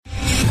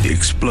the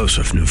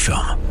explosive new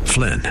film,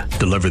 Flynn,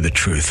 Deliver the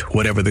Truth,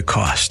 Whatever the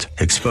Cost,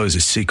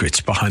 exposes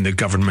secrets behind the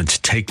government's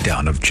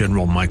takedown of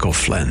General Michael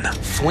Flynn.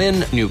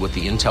 Flynn knew what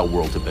the intel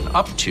world had been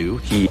up to.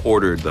 He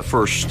ordered the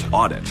first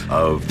audit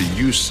of the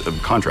use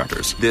of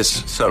contractors.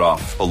 This set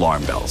off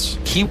alarm bells.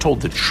 He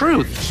told the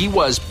truth. He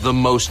was the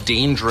most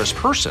dangerous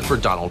person for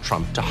Donald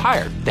Trump to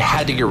hire. They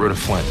had to get rid of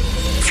Flynn.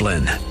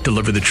 Flynn,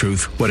 Deliver the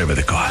Truth, Whatever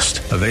the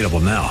Cost. Available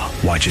now.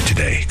 Watch it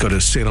today. Go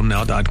to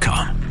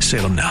salemnow.com.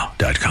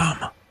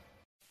 salemnow.com.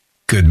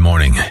 Good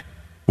morning.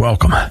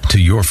 Welcome to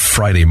your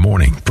Friday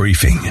morning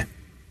briefing.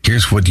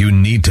 Here's what you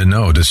need to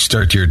know to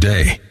start your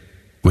day.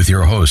 With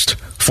your host,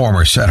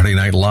 former Saturday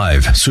Night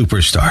Live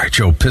superstar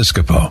Joe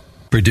Piscopo.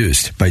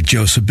 Produced by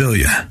Joe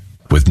Sibilia.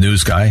 With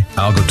news guy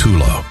Al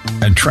Gattullo.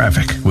 And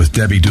traffic with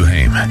Debbie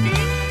Duhame.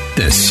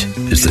 This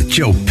is the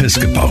Joe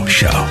Piscopo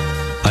Show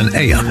on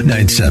AM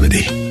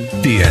 970.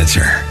 The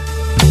Answer.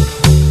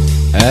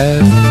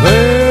 At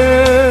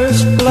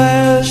first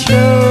flash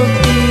of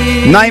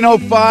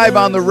 9:05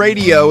 on the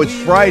radio. It's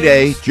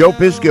Friday. Joe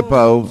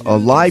Piscopo,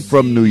 live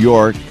from New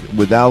York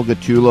with Al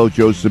Gattullo,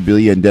 Joe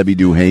Sibilia, and Debbie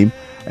Duhame.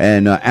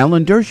 And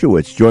Alan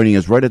Dershowitz joining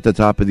us right at the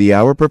top of the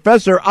hour.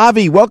 Professor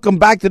Avi, welcome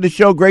back to the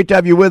show. Great to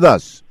have you with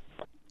us.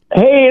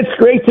 Hey, it's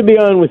great to be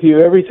on with you.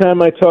 Every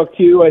time I talk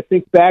to you, I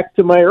think back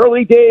to my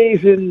early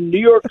days in New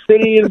York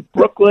City and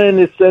Brooklyn.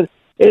 It's a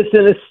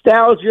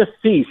nostalgia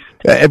feast.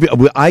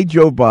 I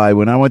drove by,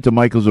 when I went to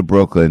Michael's of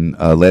Brooklyn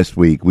last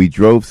week, we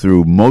drove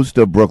through most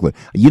of Brooklyn.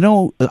 You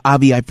know,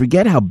 Avi, I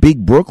forget how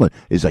big Brooklyn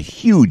is. A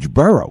huge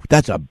borough.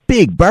 That's a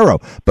big borough.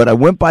 But I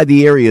went by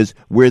the areas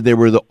where there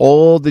were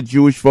all the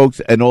Jewish folks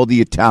and all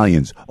the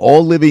Italians,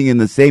 all living in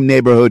the same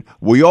neighborhood.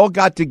 We all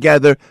got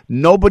together.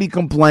 Nobody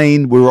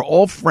complained. We were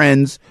all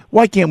friends.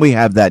 Why can't we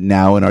have that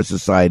now in our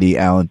society,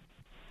 Alan?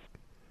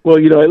 Well,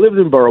 you know, I lived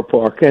in Borough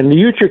Park, and the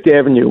Utrecht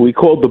Avenue we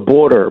called the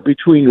border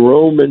between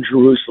Rome and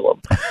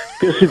Jerusalem.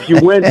 Because if you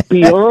went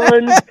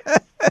beyond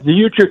the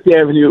Utrecht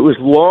Avenue, it was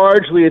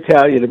largely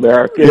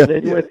Italian-American. Yeah,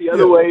 and you went the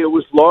other way, it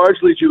was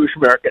largely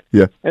Jewish-American.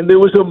 Yeah. And there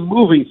was a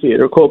movie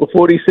theater called the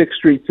 46th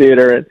Street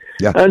Theater.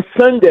 And on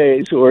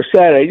Sundays or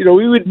Saturday, you know,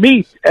 we would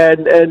meet,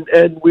 and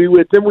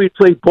we'd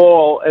play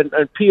ball, and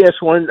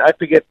PS1, I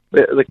forget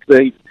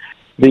the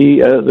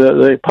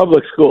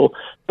public school.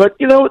 But,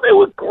 you know, they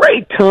were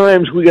great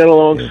times. We got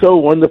along so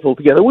wonderful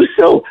together.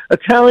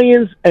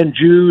 Italians and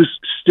Jews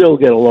still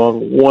get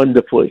along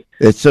wonderfully.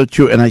 It's so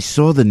true. And I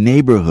saw the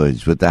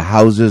neighborhoods with the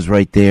houses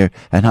right there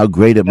and how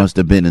great it must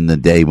have been in the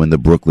day when the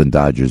Brooklyn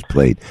Dodgers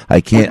played.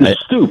 The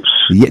stoops.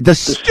 Yeah, the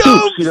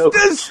stoops. You know,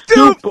 the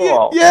stoop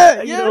ball.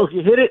 Yeah. You know, if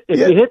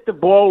you hit the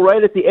ball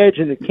right at the edge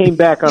and it came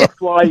back on a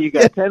fly, you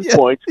got 10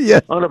 points. Yeah.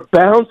 On a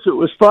bounce, it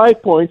was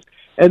 5 points.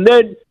 And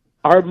then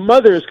our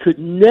mothers could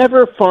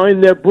never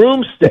find their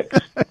broomsticks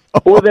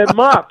or their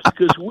mops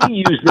because we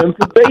used them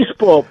for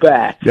baseball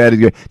bats. That is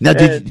good. Now,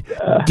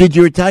 did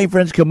your Italian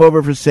friends come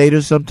over for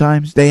Seder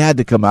sometimes? They had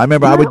to come. I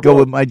remember I would go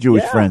with my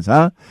Jewish friends,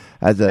 huh?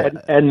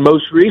 And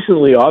most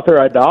recently, Arthur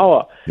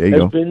Adala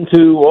has been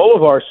to all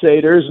of our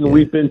Seders, and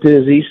we've been to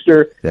his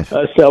Easter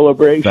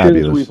celebrations.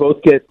 Fabulous.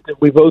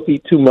 We both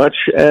eat too much,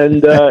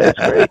 and it's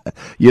great.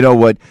 You know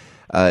what?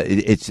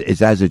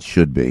 It's as it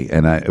should be,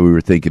 and we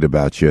were thinking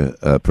about you,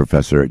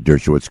 Professor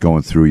Dershowitz,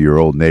 going through your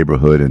old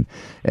neighborhood,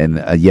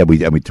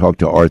 we talked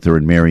to Arthur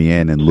and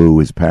Marianne and Lou,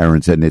 his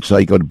parents, and it's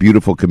like a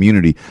beautiful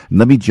community. And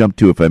let me jump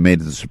to, if I made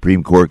it to the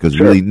Supreme Court,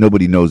 because really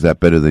nobody knows that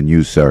better than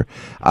you, sir.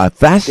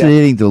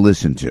 Fascinating to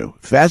listen to.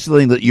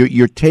 Fascinating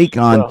your take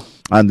on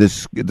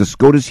this the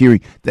SCOTUS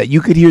hearing that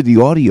you could hear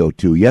the audio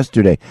to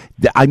yesterday.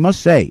 I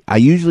must say, I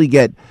usually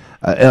get.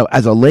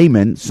 As a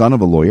layman, son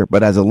of a lawyer,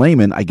 but as a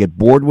layman, I get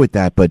bored with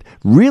that. But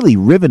really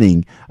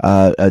riveting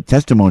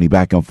testimony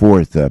back and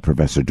forth,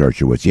 Professor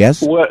Dershowitz,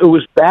 yes? Well, it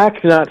was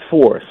back, not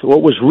forth.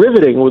 What was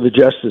riveting were the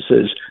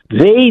justices.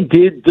 They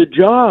did the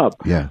job.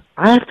 Yeah.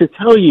 I have to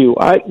tell you,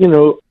 I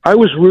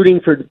was rooting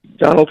for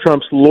Donald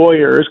Trump's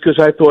lawyers because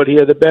I thought he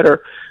had the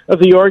better of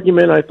the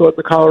argument. I thought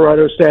the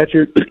Colorado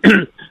statute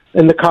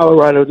and the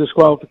Colorado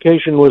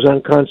disqualification was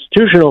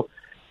unconstitutional.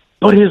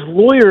 But his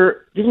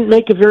lawyer didn't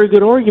make a very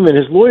good argument.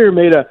 His lawyer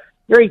made a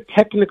very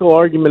technical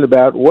argument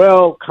about,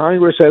 well,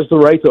 Congress has the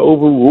right to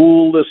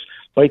overrule this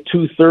by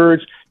 2/3.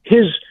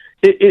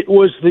 It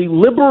was the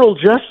liberal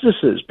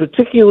justices,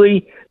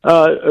 particularly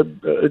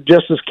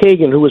Justice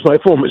Kagan, who was my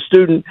former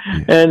student,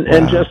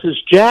 and Justice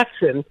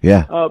Jackson,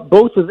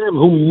 both of them,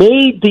 who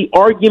made the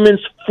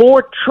arguments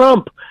for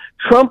Trump.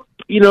 Trump,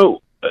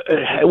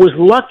 was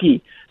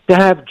lucky to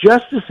have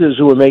justices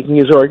who were making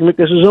his argument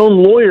because his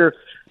own lawyer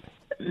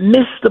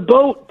missed the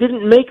boat,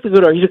 didn't make the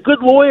good argument. He's a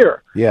good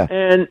lawyer. Yeah.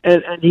 And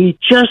he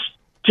just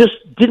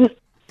didn't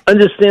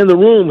understand the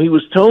room. He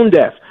was tone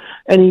deaf.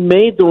 And he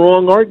made the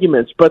wrong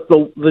arguments. But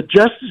the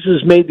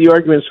justices made the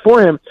arguments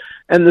for him.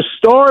 And the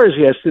stars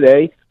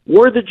yesterday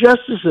were the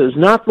justices,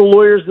 not the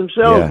lawyers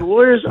themselves. Yeah. The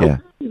lawyers,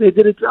 they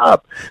did a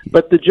job.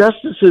 But the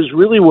justices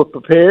really were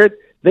prepared.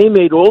 They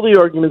made all the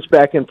arguments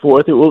back and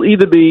forth. It will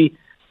either be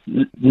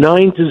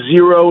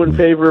 9-0 in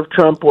favor of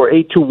Trump or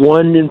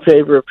 8-1 in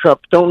favor of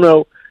Trump. Don't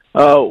know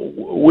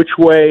which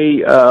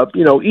way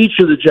each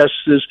of the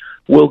justices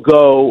will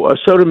go.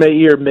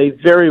 Sotomayor may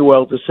very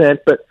well dissent,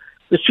 but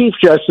the Chief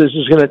Justice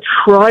is going to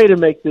try to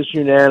make this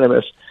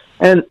unanimous.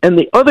 And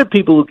the other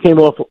people who came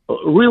off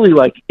really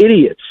like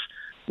idiots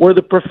were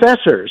the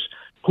professors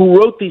who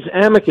wrote these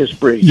amicus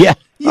briefs.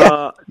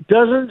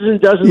 Dozens and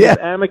dozens of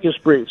amicus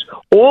briefs,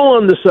 all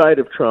on the side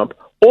of Trump,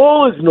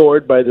 all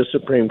ignored by the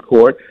Supreme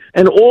Court,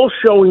 and all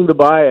showing the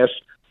bias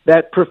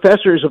that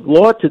professors of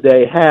law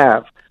today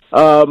have.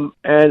 And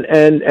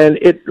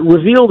it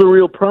revealed a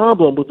real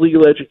problem with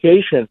legal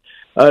education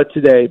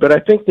today. But I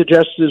think the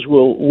justices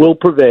will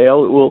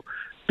prevail. It will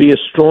be a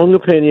strong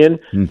opinion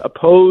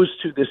opposed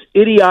to this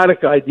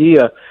idiotic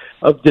idea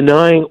of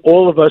denying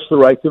all of us the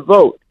right to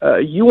vote.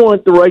 You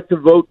want the right to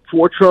vote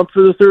for Trump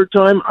for the third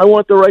time. I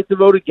want the right to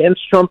vote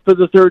against Trump for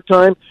the third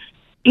time.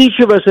 Each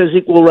of us has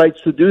equal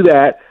rights to do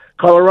that.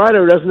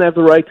 Colorado doesn't have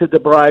the right to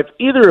deprive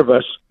either of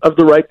us of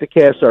the right to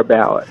cast our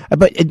ballot.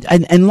 But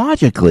and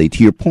logically,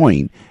 to your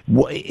point,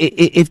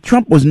 if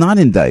Trump was not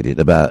indicted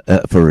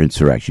for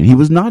insurrection, he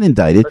was not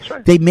indicted. That's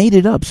right. They made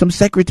it up. Some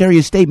Secretary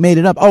of State made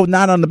it up. Oh,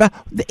 not on the ballot.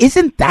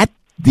 Isn't that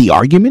the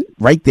argument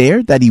right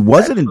there, that he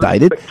wasn't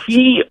indicted? The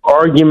key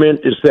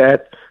argument is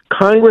that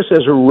Congress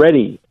has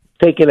already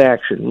taken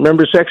action.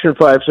 Remember, Section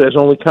 5 says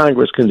only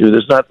Congress can do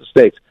this, not the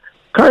states.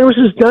 Congress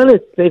has done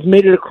it. They've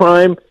made it a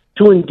crime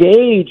to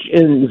engage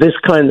in this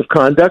kind of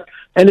conduct.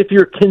 And if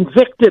you're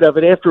convicted of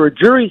it after a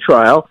jury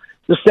trial,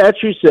 the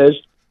statute says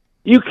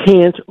you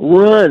can't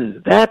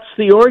run. That's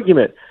the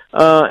argument.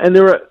 And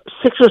there are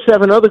 6 or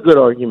 7 other good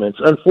arguments.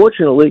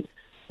 Unfortunately,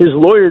 his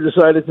lawyer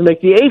decided to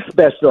make the 8th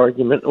best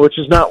argument, which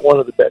is not one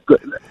of the best.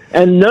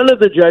 And none of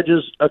the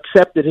judges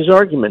accepted his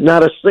argument.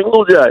 Not a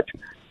single judge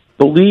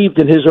believed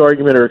in his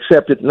argument or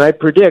accepted it. And I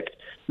predict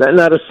that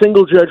not a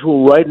single judge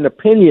will write an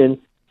opinion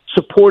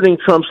supporting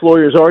Trump's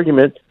lawyer's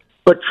argument,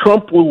 but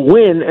Trump will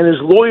win, and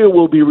his lawyer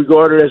will be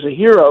regarded as a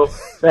hero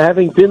for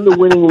having been the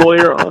winning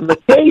lawyer on the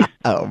case.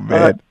 Oh,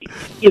 man.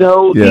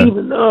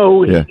 Even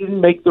though he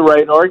didn't make the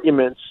right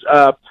arguments.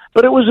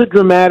 But it was a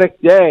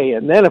dramatic day.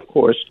 And then, of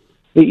course,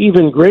 the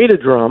even greater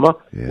drama,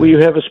 where you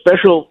have a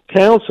special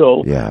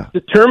counsel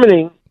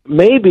determining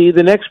maybe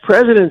the next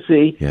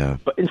presidency,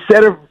 but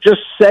instead of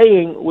just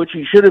saying, which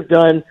he should have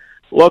done,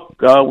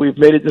 look, we've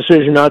made a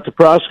decision not to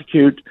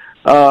prosecute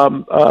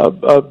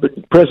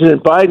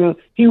President Biden.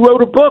 He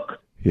wrote a book,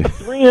 a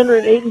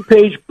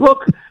 380-page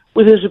book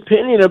with his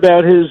opinion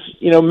about his,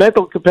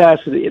 mental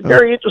capacity.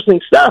 Very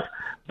interesting stuff,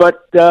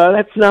 but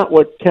that's not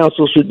what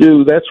counsel should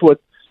do. That's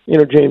what,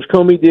 James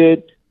Comey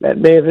did. That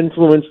may have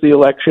influenced the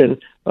election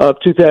of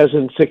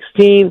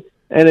 2016,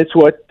 and it's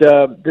what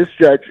this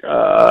judge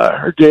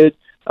did.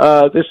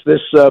 This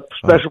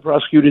special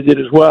prosecutor did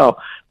as well.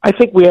 I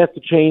think we have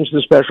to change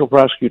the special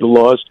prosecutor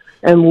laws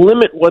and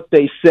limit what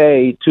they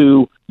say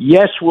to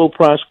yes, we'll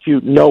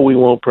prosecute, no, we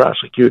won't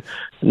prosecute,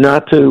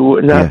 not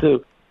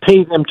to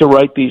pay them to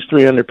write these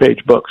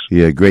 300-page books.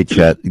 Yeah, great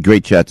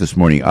chat this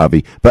morning,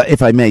 Avi. But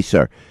if I may,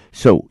 sir,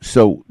 so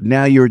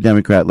now you're a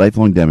Democrat,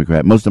 lifelong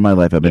Democrat. Most of my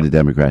life I've been a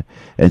Democrat,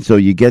 and so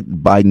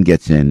Biden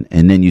gets in,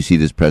 and then you see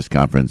this press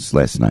conference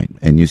last night,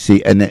 and you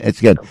see, and it's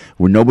again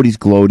where nobody's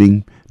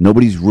gloating,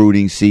 nobody's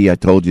rooting. See, I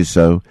told you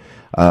so.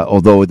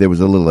 Although there was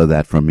a little of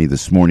that from me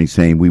this morning,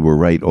 saying we were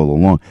right all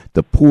along.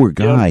 The poor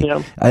guy,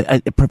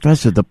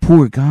 Professor. The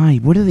poor guy.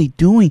 What are they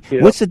doing?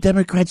 Yeah. What's the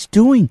Democrats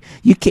doing?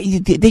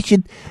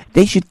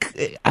 They should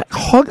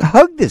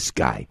hug this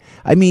guy.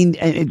 I mean,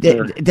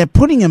 they're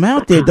putting him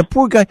out there. The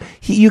poor guy.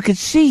 You could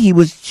see he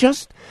was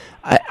just.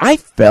 I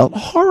felt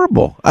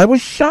horrible. I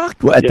was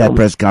shocked at that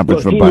press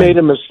conference from Biden. He made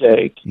a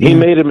mistake. Yeah. He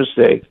made a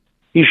mistake.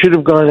 He should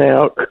have gone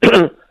out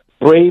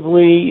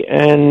bravely,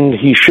 and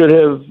he should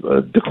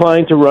have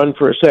declined to run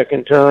for a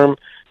second term,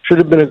 should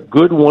have been a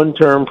good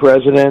one-term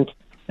president,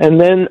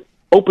 and then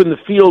open the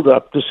field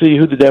up to see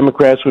who the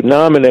Democrats would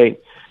nominate.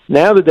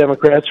 Now the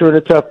Democrats are in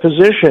a tough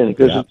position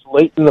because it's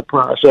late in the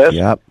process.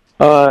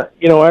 I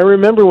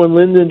remember when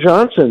Lyndon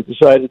Johnson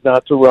decided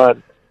not to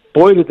run.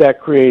 Boy, did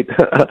that create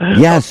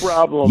a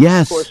problem.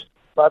 Yes. Of course,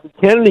 Bobby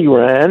Kennedy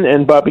ran,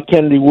 and Bobby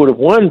Kennedy would have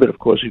won, but of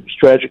course he was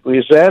tragically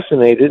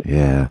assassinated.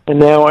 Yeah. And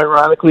now,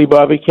 ironically,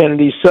 Bobby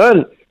Kennedy's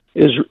son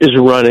is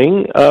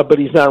running, but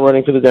he's not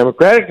running for the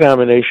Democratic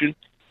nomination.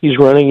 He's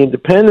running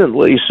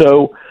independently.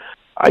 So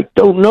I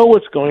don't know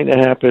what's going to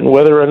happen,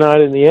 whether or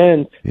not in the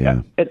end.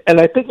 Yeah.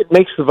 And I think it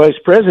makes the vice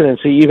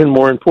presidency even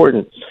more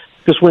important.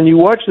 Because when you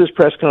watch this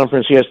press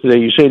conference yesterday,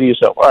 you say to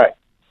yourself, all right,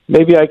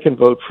 maybe I can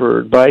vote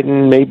for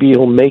Biden, maybe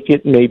he'll make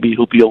it, maybe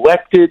he'll be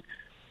elected.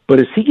 But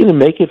is he going to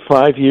make it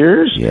 5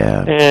 years?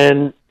 Yeah.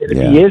 And if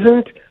he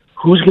isn't,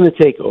 who's going to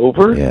take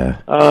over? Yeah.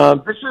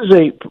 This is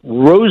a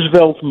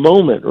Roosevelt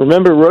moment.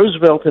 Remember,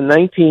 Roosevelt in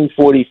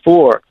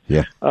 1944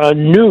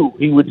 knew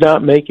he would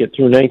not make it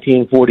through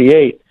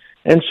 1948.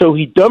 And so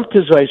he dumped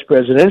his vice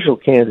presidential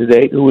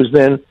candidate, who was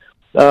then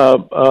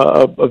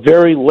a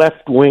very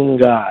left-wing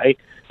guy,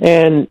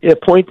 and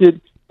appointed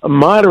a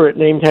moderate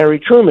named Harry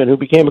Truman, who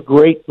became a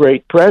great,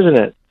 great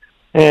president.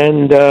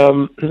 And,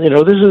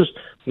 this is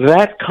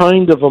that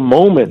kind of a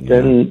moment. Yeah.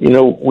 And,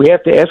 we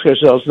have to ask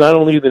ourselves not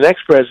only who the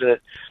next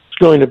president is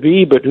going to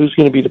be, but who's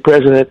going to be the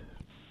president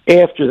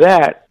after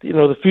that.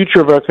 The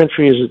future of our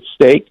country is at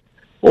stake.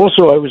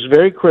 Also, I was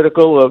very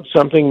critical of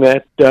something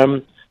that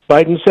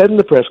Biden said in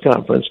the press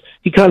conference.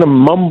 He kind of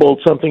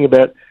mumbled something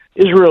about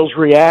Israel's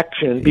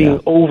reaction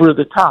being over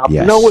the top.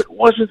 Yes. No, it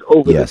wasn't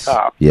over the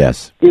top.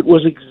 Yes. It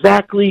was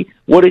exactly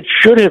what it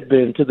should have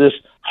been to this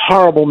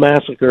horrible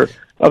massacre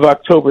of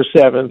October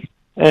 7th.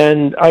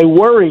 And I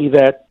worry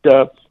that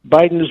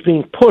Biden is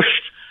being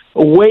pushed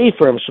away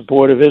from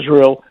support of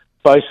Israel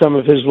by some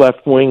of his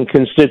left-wing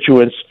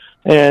constituents.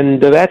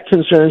 And that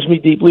concerns me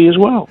deeply as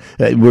well.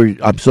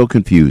 I'm so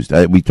confused.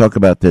 We talk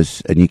about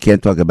this, and you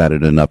can't talk about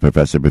it enough,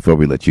 Professor, before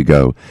we let you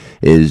go,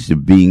 is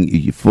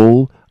being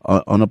full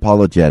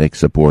unapologetic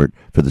support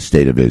for the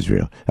state of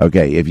Israel.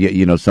 Okay,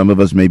 if some of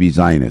us may be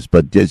Zionists,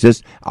 but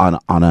just on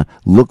a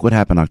look what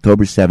happened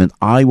October 7th.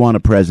 I want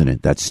a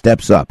president that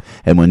steps up,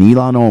 and when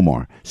Ilhan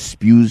Omar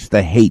spews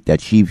the hate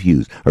that she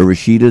views, or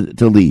Rashida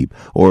Tlaib,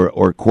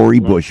 or Cori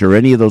Bush, or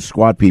any of those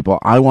squad people,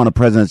 I want a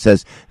president that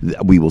says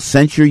we will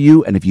censure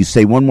you, and if you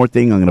say one more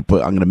thing, I'm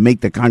going to make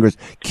the Congress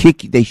kick.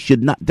 They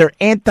should not. They're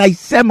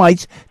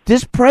anti-Semites.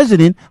 This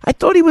president, I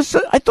thought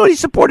he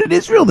supported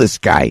Israel. This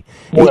guy.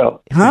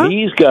 Well,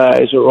 these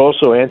guys are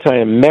also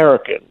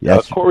anti-American.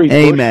 Yes. Cori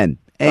Amen.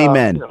 Bush,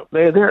 Amen.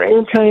 They're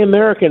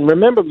anti-American.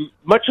 Remember,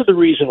 much of the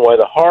reason why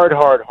the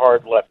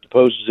hard left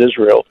opposes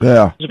Israel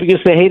is because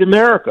they hate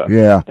America.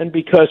 Yeah. And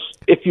because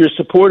if you're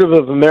supportive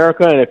of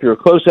America and if you're a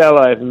close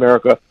ally of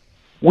America,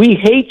 we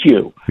hate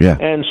you. Yeah.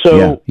 And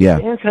so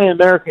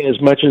anti-American as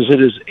much as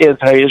it is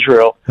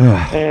anti-Israel.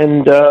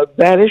 And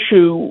that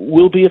issue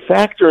will be a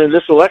factor in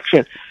this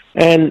election.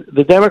 And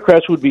the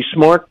Democrats would be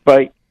smart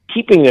by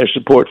keeping their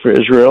support for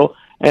Israel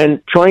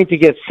and trying to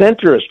get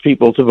centrist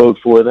people to vote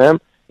for them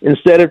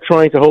instead of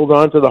trying to hold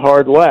on to the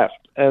hard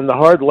left. And the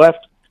hard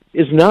left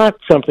is not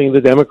something the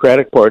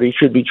Democratic Party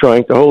should be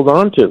trying to hold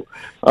on to.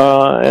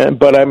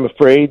 But I'm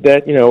afraid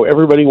that,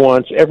 everybody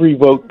wants every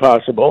vote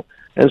possible,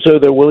 and so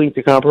they're willing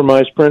to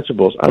compromise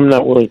principles. I'm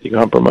not willing to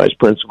compromise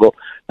principle.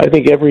 I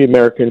think every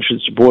American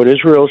should support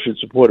Israel, should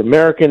support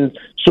American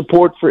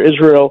support for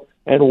Israel,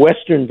 and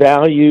Western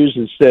values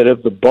instead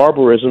of the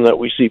barbarism that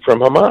we see from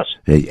Hamas.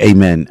 Hey,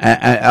 amen.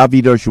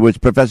 Avi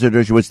Dershowitz, Professor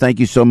Dershowitz, thank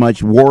you so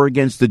much. War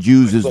Against the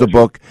Jews is the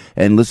book,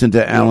 and listen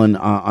to Alan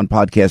on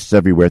podcasts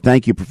everywhere.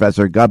 Thank you,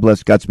 Professor. God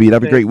bless. Godspeed.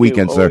 Have a great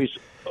weekend, sir.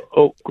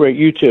 Oh, great.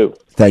 You too.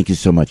 Thank you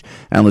so much.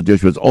 Alan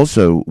Dershowitz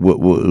also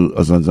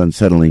was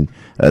unsettling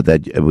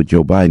that with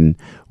Joe Biden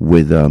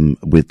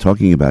with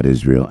talking about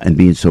Israel and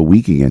being so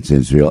weak against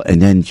Israel, and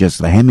then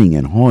just hemming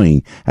and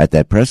hawing at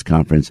that press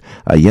conference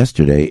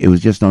yesterday. It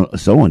was just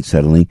so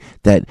unsettling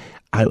that.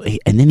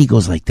 And then he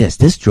goes like this.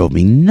 This drove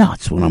me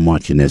nuts when I'm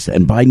watching this.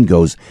 And Biden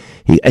goes,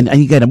 and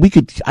again,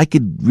 I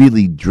could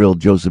really drill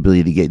Joe's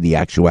ability to get the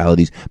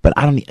actualities, but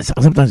I don't.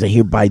 Sometimes I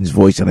hear Biden's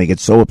voice and I get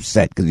so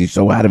upset because he's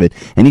so out of it.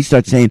 And he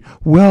starts saying,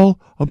 "Well,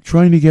 I'm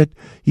trying to get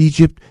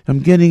Egypt. I'm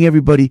getting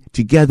everybody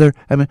together."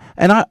 And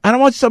I don't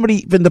want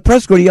somebody in the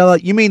press corps to yell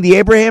out, "You mean the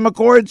Abraham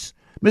Accords,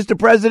 Mr.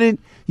 President?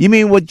 You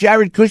mean what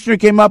Jared Kushner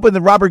came up with,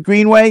 the Robert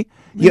Greenway?"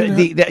 Me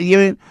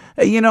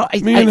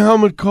and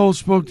Helmut Kohl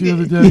spoke the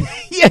other day,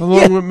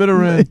 along with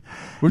Mitterrand.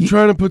 We're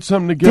trying to put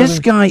something together. This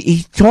guy,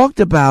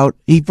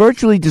 he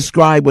virtually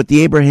described what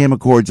the Abraham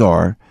Accords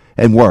are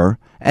and were,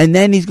 and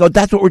then he's going,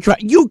 "That's what we're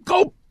trying." You're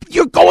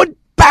going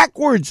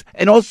backwards.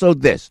 And also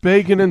this.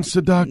 Begin and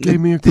Sadat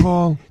gave me a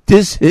call. They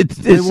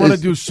want to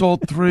do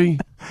SALT 3.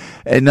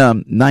 And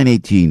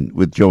 918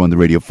 with Joe on the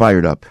radio,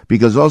 fired up.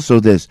 Because also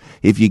this,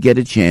 if you get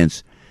a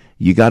chance,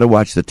 you got to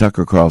watch the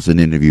Tucker Carlson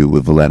interview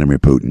with Vladimir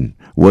Putin.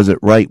 Was it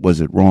right? Was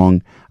it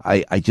wrong?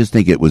 I just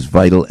think it was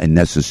vital and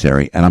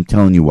necessary. And I'm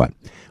telling you what,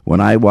 when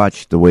I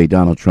watched the way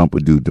Donald Trump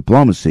would do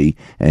diplomacy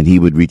and he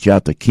would reach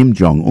out to Kim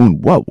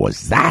Jong-un, what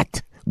was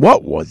that?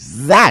 What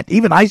was that?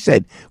 Even I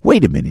said,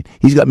 wait a minute.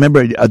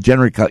 Remember,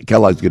 General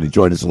Kellogg's going to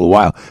join us in a little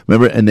while.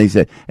 Remember? And they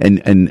said,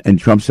 and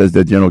Trump says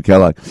to General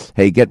Kellogg,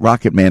 "Hey, get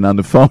Rocket Man on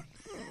the phone."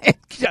 And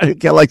General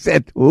Kellogg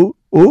said, "Who?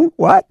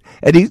 What?"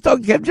 And he's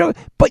talking to Kim Jong.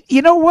 But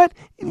you know what?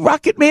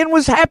 Rocket Man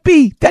was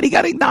happy that he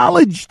got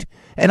acknowledged.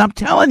 And I'm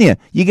telling you,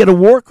 you get a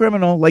war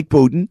criminal like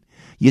Putin,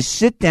 you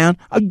sit down,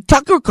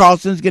 Tucker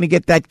Carlson's going to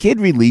get that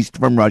kid released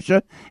from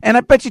Russia, and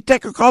I bet you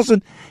Tucker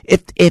Carlson,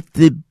 if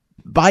the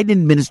Biden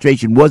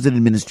administration was an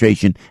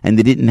administration and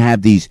they didn't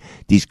have these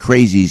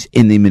crazies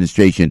in the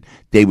administration,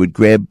 they would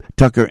grab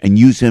Tucker and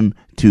use him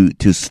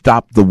to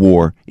stop the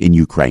war in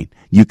Ukraine.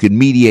 You could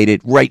mediate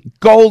it right.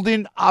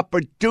 Golden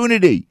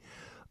opportunity.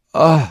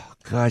 Oh,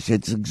 gosh,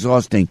 it's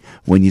exhausting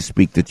when you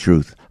speak the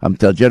truth. I'm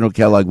telling General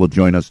Kellogg will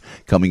join us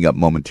coming up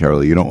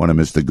momentarily. You don't want to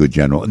miss the good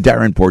general.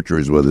 Darren Porcher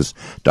is with us.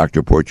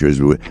 Dr. Porcher is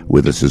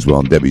with us as well.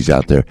 And Debbie's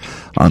out there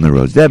on the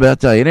roads. Deb, I'll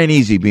tell you, it ain't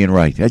easy being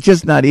right. It's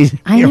just not easy.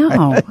 I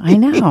know.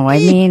 I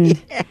mean,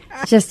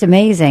 it's just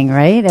amazing,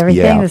 right?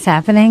 Everything that's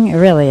happening, it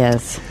really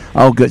is.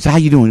 Oh, good. So how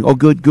you doing? Oh,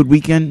 good. Good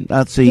weekend.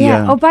 Let's see.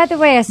 Yeah. By the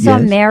way, I saw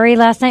Mary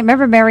last night.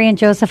 Remember Mary and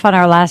Joseph on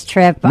our last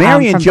trip?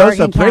 Mary and from Joseph.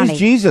 Bergen Praise County.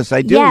 Jesus.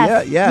 I do.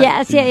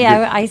 Yes.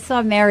 Yeah. I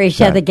saw Mary.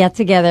 She had the get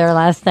together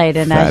last night,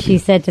 and she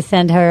said to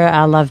send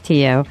her love to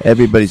you.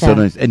 Everybody's so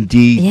nice. And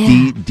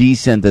Dee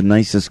sent the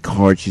nicest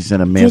card. She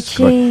sent a mask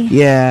card.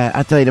 Yeah,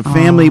 I tell you, the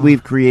family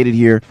we've created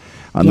here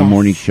on the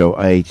morning show,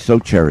 I so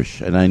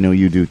cherish, and I know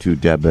you do too,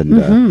 Deb,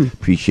 and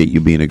appreciate you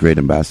being a great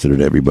ambassador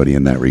to everybody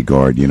in that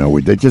regard. You know,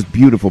 they're just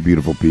beautiful,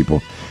 beautiful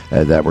people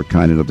that were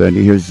kind enough. And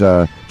here's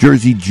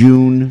Jersey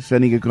June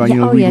sending a card.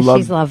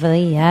 She's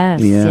lovely.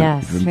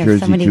 Yes. From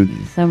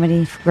Jersey, so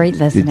many great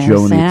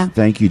listeners.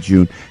 Thank you,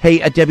 June. Hey,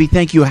 Debbie,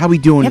 thank you. How we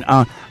doing?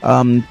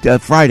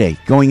 Friday,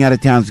 going out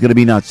of town is going to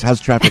be nuts. How's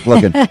traffic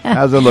looking?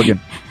 How's it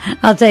looking?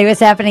 I'll tell you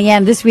what's happening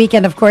again. This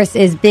weekend, of course,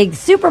 is big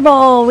Super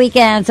Bowl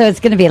weekend, so it's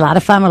going to be a lot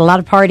of fun with a lot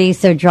of parties.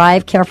 So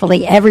drive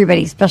carefully,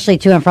 everybody, especially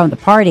to and from the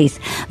parties.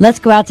 Let's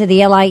go out to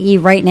the LIE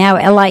right now.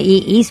 LIE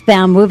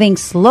eastbound, moving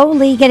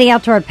slowly, getting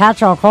out toward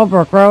Patchogue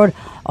Holbrook Road.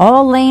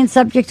 All lanes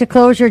subject to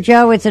closure,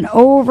 Joe. It's an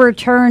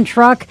overturned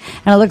truck,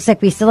 and it looks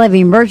like we still have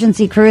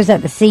emergency crews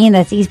at the scene.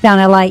 That's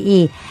eastbound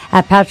LIE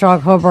at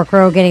Patchogue Holbrook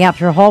Road, getting out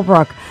through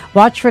Holbrook.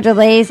 Watch for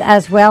delays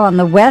as well on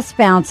the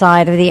westbound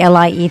side of the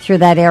LIE through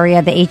that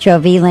area. The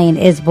HOV lane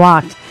is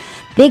blocked.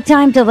 Big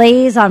time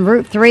delays on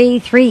Route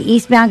 3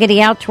 eastbound getting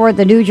out toward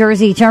the New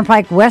Jersey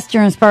Turnpike,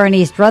 Western Spur and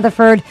East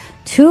Rutherford.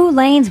 2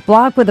 lanes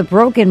blocked with a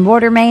broken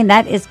water main.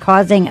 That is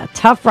causing a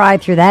tough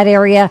ride through that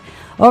area.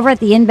 Over at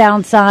the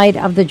inbound side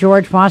of the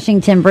George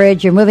Washington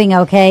Bridge, you're moving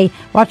okay.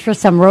 Watch for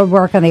some road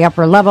work on the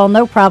upper level.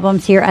 No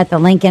problems here at the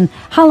Lincoln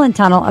Holland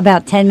Tunnel,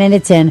 about 10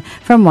 minutes in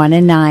from 1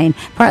 and 9.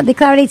 Partly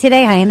cloudy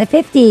today, high in the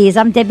 50s.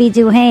 I'm Debbie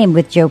Duhame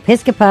with Joe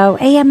Piscopo,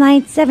 AM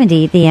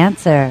 970, The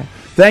Answer.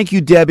 Thank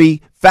you,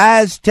 Debbie.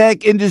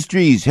 Faztech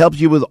Industries helps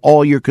you with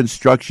all your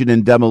construction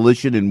and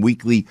demolition and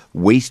weekly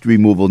waste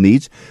removal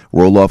needs.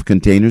 Roll-off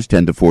containers,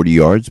 10 to 40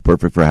 yards,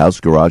 perfect for house,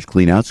 garage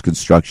cleanouts,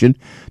 construction,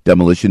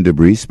 demolition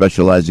debris,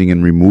 specializing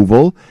in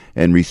removal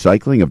and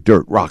recycling of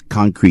dirt, rock,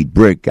 concrete,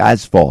 brick,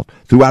 asphalt,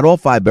 throughout all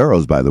 5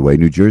 boroughs, by the way,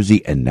 New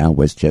Jersey and now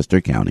Westchester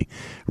County.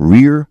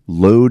 Rear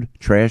load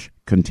trash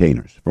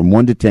containers from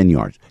 1 to 10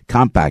 yards,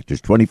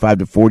 compactors, 25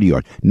 to 40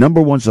 yards. Number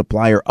 1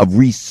 supplier of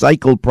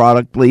recycled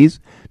product,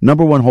 please.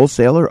 Number 1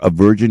 wholesaler of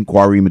virgin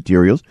quarry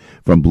materials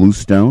from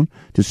bluestone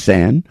to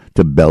sand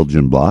to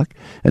Belgian block.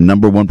 And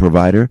number 1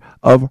 provider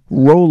of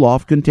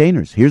roll-off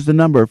containers. Here's the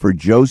number for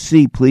Joe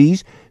C.,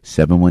 please.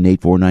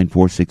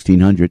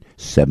 718-494-1600.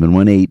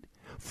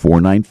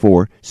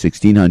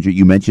 718-494-1600.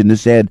 You mentioned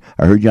this ad.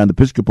 I heard you on the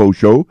Piscopo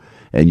show.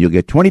 And you'll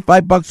get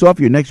 $25 off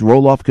your next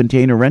roll-off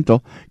container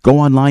rental. Go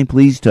online,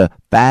 please, to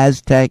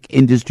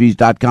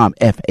FazTechIndustries.com,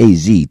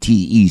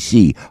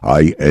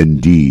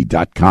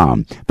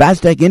 FazTechInd.com.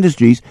 Faztech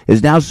Industries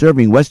is now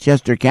serving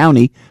Westchester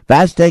County.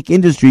 Faztech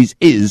Industries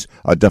is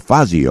a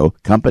DeFazio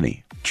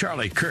company.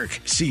 Charlie Kirk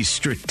sees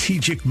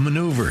strategic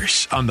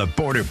maneuvers on the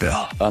border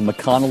bill.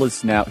 McConnell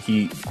is now,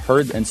 he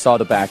heard and saw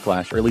the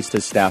backlash, or at least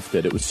his staff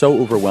did. It was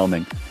so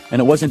overwhelming. And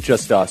it wasn't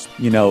just us,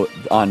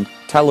 on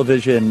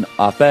television,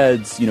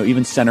 op-eds,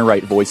 even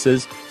center-right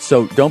voices.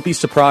 So don't be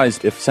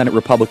surprised if Senate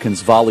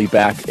Republicans volley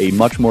back a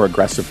much more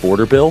aggressive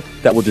border bill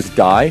that will just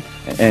die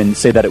and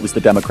say that it was the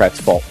Democrats'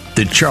 fault.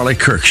 The Charlie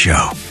Kirk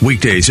Show,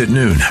 weekdays at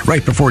noon,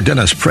 right before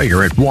Dennis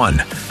Prager at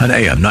 1 on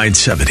AM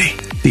 970.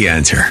 The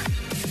Answer.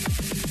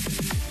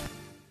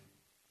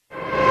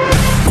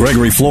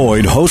 Gregory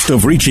Floyd, host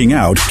of Reaching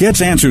Out,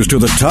 gets answers to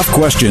the tough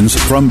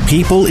questions from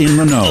people in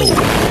the know.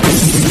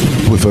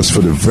 With us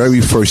for the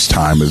very first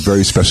time, a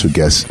very special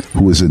guest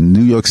who is a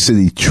New York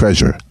City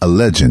treasure, a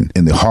legend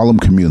in the Harlem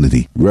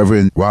community,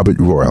 Reverend Robert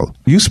Royal.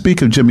 You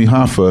speak of Jimmy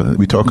Hoffa,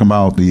 we talking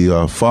about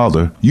the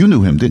father. You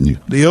knew him, didn't you?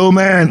 The old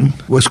man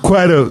was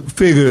quite a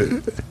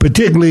figure,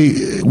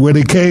 particularly when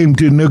it came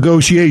to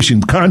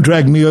negotiation,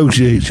 contract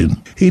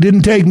negotiation. He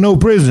didn't take no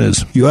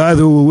prisoners. You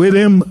either were with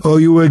him or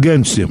you were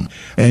against him.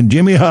 And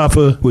Jimmy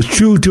Hoffa was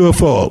true to a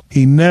fault.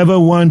 He never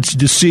once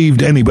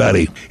deceived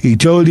anybody. He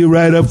told you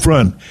right up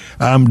front,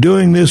 I'm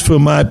doing this for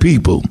my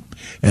people.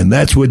 And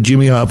that's what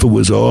Jimmy Hoffa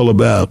was all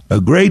about.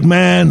 A great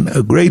man.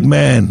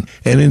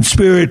 And in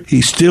spirit,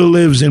 he still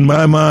lives in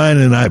my mind,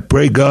 and I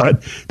pray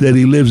God that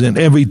he lives in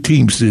every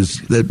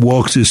Teamsters that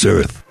walks this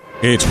earth.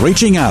 It's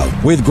Reaching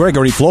Out with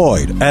Gregory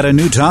Floyd at a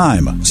new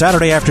time,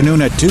 Saturday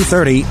afternoon at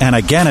 2:30 and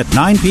again at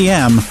 9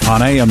 p.m.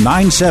 on AM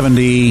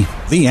 970,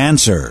 The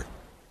Answer.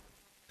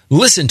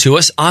 Listen to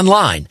us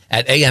online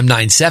at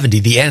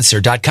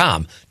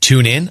am970theanswer.com.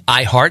 Tune in,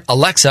 iHeart,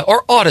 Alexa,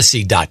 or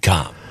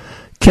Odyssey.com.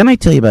 Can I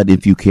tell you about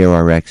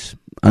InfuCareRx?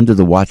 Under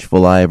the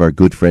watchful eye of our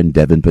good friend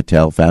Devin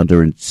Patel,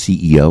 founder and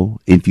CEO,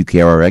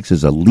 InfuCareRx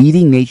is a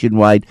leading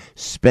nationwide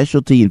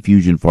specialty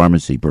infusion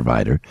pharmacy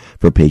provider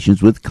for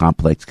patients with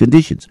complex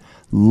conditions.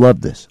 Love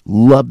this.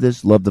 Love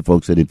the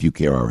folks at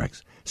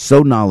InfuCareRx.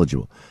 So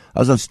knowledgeable. I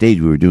was on stage,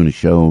 we were doing a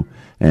show,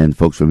 and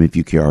folks from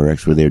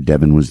InfuCareRx were there.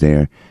 Devin was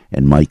there,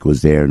 and Mike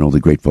was there, and all the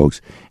great folks.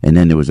 And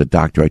then there was a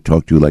doctor I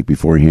talked to like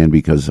beforehand,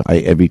 because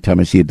every time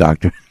I see a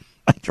doctor,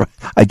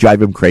 I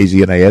drive him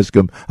crazy, and I ask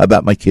him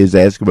about my kids.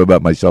 I ask him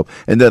about myself.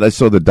 And then I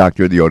saw the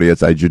doctor in the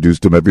audience. I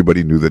introduced him.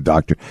 Everybody knew the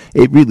doctor.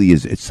 It really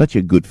is. It's such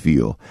a good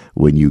feel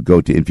when you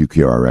go to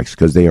InfuCare RX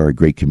because they are a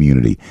great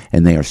community,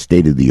 and they are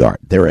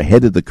state-of-the-art. They're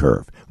ahead of the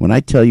curve. When I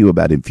tell you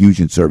about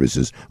infusion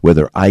services,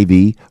 whether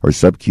IV or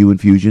sub-Q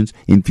infusions,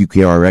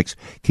 InfuCare RX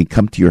can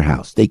come to your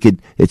house.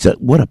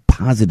 What a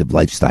positive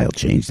lifestyle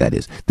change that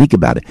is. Think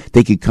about it.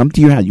 They could come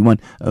to your house. You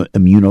want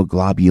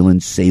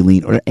immunoglobulin,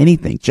 saline, or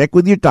anything. Check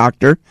with your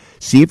doctor.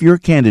 See if you're a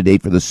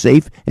candidate for the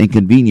safe and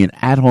convenient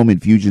at-home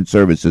infusion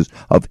services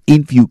of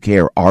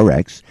InfuCare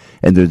RX.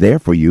 And they're there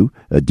for you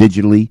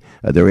digitally.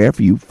 They're there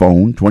for you,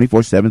 phone,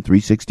 24/7,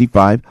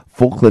 365.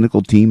 Full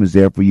clinical team is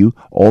there for you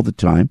all the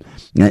time.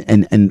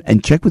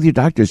 And check with your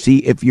doctor. See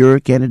if you're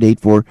a candidate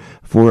for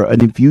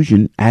an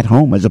infusion at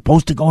home as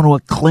opposed to going to a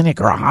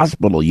clinic or a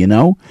hospital, you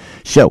know.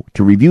 So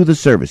to review the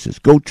services,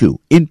 go to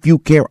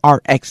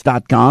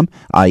InfuCareRx.com,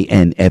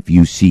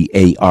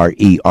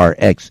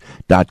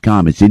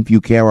 InfuCareRx.com. It's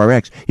InfuCare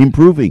RX,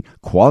 improving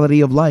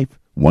quality of life,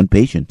 one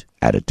patient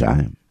at a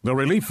time. The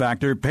Relief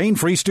Factor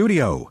Pain-Free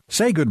Studio.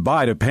 Say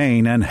goodbye to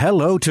pain and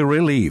hello to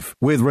relief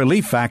with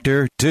Relief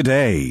Factor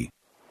today.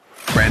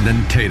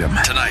 Brandon Tatum,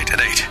 tonight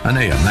at 8 on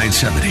AM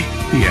 970.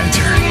 The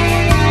Answer.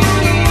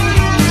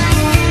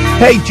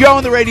 Hey, Joe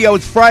on the radio.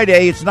 It's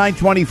Friday. It's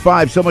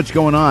 9:25. So much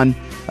going on.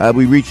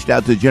 We reached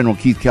out to General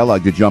Keith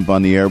Kellogg to jump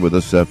on the air with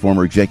us,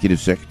 former Executive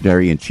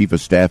Secretary and Chief of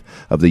Staff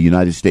of the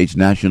United States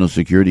National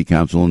Security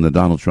Council in the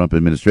Donald Trump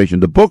administration.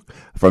 The book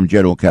from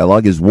General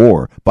Kellogg is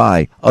War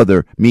by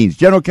Other Means.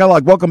 General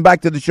Kellogg, welcome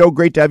back to the show.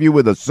 Great to have you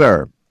with us,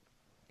 sir.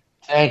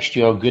 Thanks,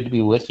 Joe. Good to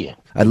be with you.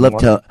 I love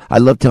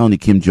telling the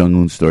Kim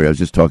Jong-un story. I was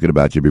just talking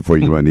about you before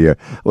you go on the air.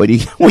 When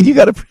you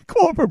got a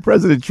call from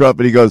President Trump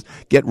and he goes,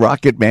 "Get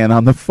Rocket Man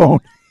on the phone."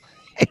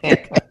 and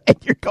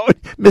you're going,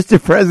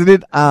 "Mr.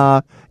 President,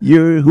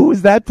 who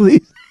is that,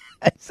 please?"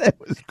 I said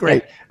it was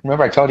great.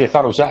 Remember, I told you I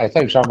thought you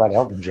were talking about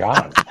Elton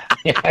John.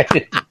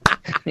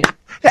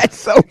 That's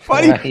so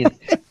funny.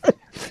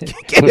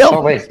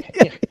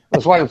 It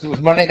was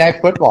Monday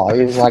Night Football.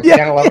 It was like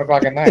 10, 11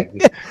 o'clock at night.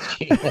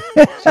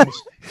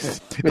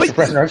 Mr.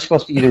 President, aren't you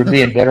supposed to either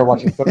be in bed or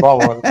watching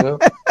football or two?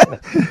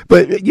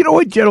 But you know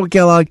what, General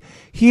Kellogg?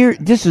 Here,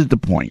 this is the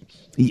point.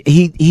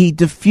 He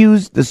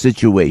diffused the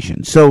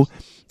situation. So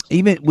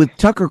even with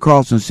Tucker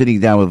Carlson sitting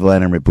down with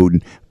Vladimir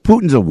Putin,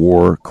 Putin's a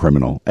war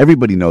criminal.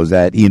 Everybody knows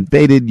that. He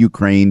invaded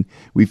Ukraine.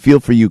 We feel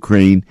for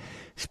Ukraine.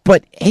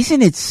 But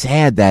isn't it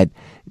sad that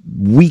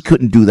we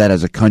couldn't do that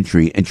as a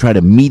country and try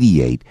to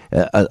mediate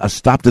a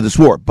stop to this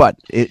war? But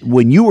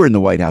when you were in the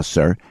White House,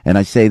 sir, and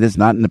I say this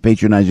not in a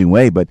patronizing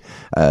way, but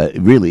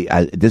really,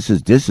 this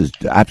is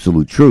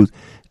absolute truth.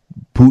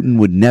 Putin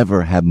would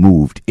never have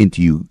moved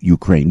into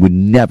Ukraine, would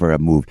never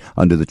have moved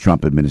under the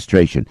Trump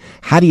administration.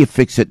 How do you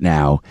fix it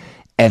now?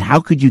 And how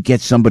could you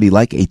get somebody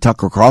like a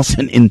Tucker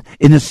Carlson in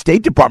the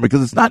State Department?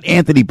 Because it's not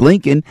Anthony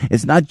Blinken.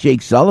 It's not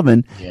Jake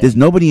Sullivan. Yeah. There's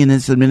nobody in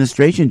this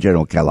administration,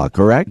 General Kellogg,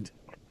 correct?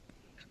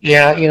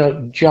 Yeah,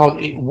 Joe,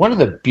 one of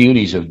the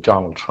beauties of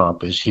Donald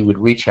Trump is he would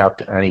reach out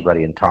to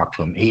anybody and talk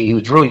to him. He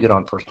was really good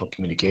on personal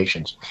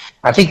communications.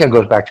 I think that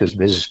goes back to his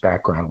business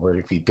background, where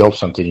if he built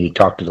something, he'd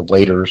talk to the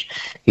waiters,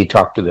 he'd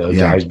talk to the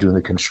guys doing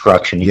the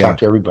construction, he'd talk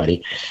to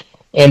everybody.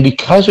 And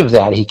because of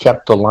that, he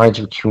kept the lines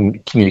of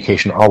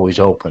communication always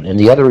open. And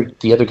the other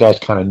guys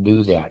kind of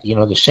knew that.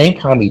 The same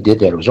time he did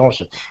that, it was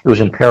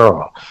in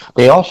parallel.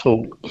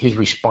 His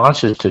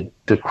responses to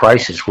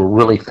crisis were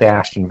really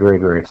fast and very,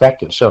 very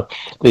effective. So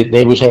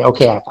they would say,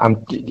 okay,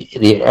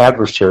 the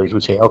adversaries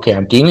would say, okay,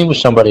 I'm dealing with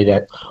somebody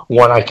that,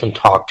 one, I can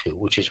talk to,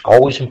 which is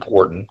always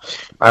important.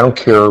 I don't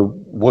care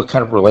what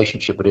kind of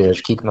relationship it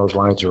is, keeping those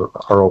lines are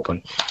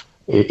open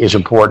is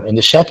important. And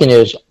the second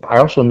is, I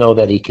also know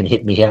that he can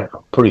hit me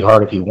pretty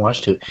hard if he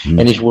wants to,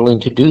 and he's willing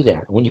to do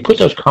that. When you put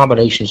those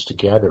combinations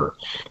together,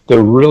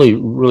 they're really,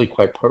 really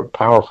quite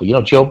powerful.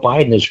 Joe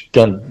Biden has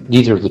done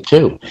neither of the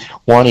two.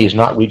 One, he has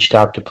not reached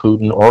out to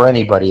Putin or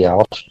anybody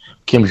else,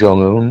 Kim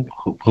Jong-un,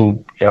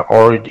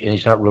 and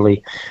he's not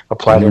really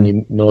applied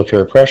any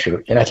military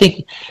pressure. And I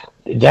think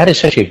that is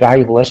such a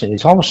valuable lesson.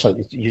 It's almost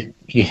like, you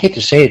hate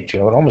to say it,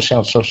 Joe, it almost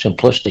sounds so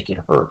simplistic it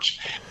hurts.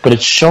 But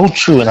it's so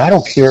true, and I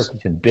don't care if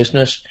it's in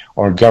business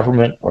or in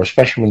government, or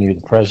especially when you're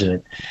the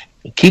president,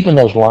 keeping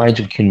those lines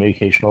of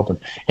communication open.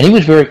 And he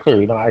was very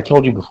clear. I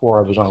told you before,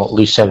 I was on at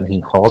least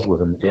 17 calls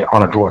with him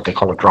on what they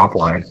call a drop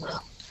line,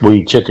 where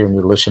you'd sit there and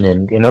you'd listen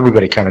in, and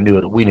everybody kind of knew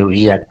it. We knew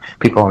he had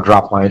people on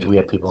drop lines. We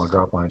had people on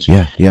drop lines.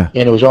 Yeah.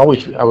 And I was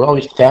always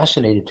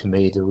fascinated to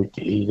me.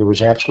 There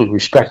was absolute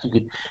respect.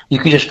 You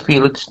could just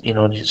feel it,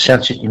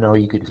 sense it.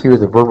 You could hear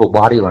the verbal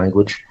body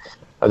language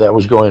that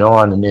was going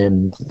on, and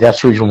then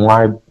that's the reason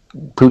why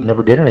Putin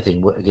never did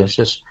anything against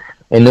us,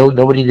 and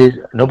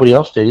nobody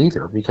else did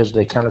either, because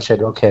they kind of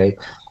said, okay,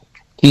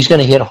 He's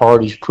going to hit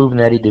hard. He's proven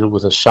that. He did it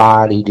with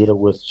Assad. He did it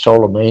with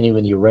Soleimani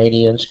and the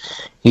Iranians.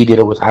 He did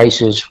it with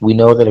ISIS. We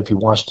know that if he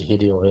wants to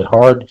hit, he'll hit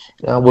hard.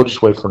 We'll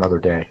just wait for another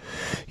day.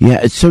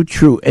 Yeah, it's so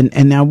true.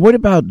 And now what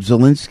about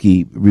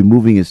Zelensky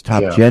removing his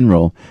top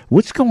general?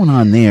 What's going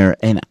on there?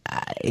 And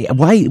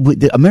why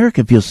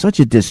America feels such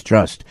a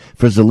distrust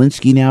for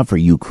Zelensky now, for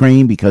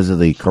Ukraine, because of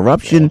the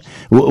corruption?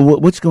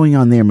 What's going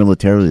on there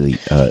militarily?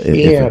 What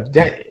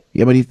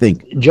do you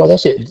think? Joe,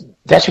 that's it.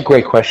 That's a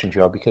great question,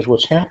 Joe, because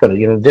what's happened,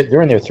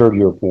 they're in their third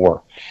year of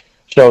war.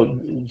 So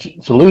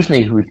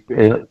Zelensky, who's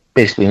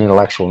basically an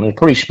intellectual and a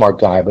pretty smart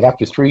guy, but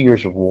after 3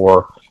 years of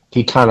war,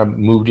 he kind of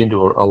moved into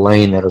a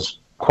lane that is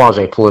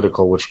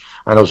quasi-political, which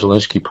I know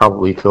Zelensky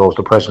probably feels,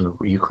 the president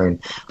of Ukraine,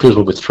 feels a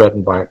little bit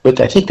threatened by it.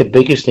 But I think the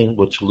biggest thing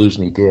what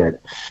Zelensky did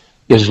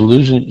is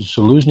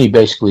Zelensky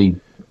basically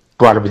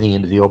brought everything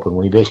into the open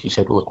when he basically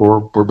said, look,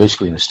 we're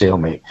basically in a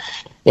stalemate.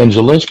 And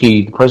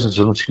Zelensky, President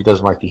Zelensky,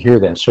 doesn't like to hear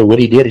that. So what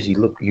he did is he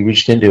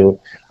reached into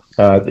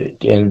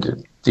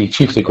and the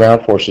chief of the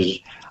ground forces,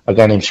 a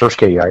guy named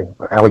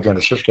Alexander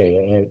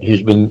Syrskaya, and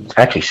he's been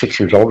actually 6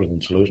 years older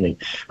than Zelensky.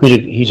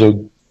 He's a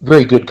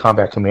very good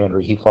combat commander.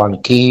 He fought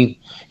in Kyiv,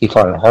 he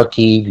fought in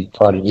Kharkiv, he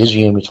fought in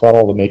Izium, he fought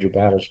all the major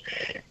battles,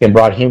 and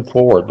brought him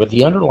forward. But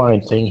the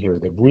underlying thing here,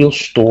 the real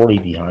story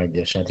behind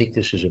this, and I think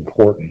this is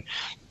important,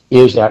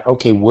 is that,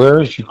 okay,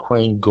 where is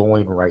Ukraine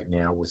going right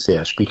now with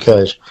this?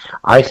 Because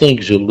I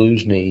think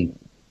Zelensky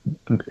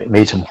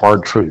made some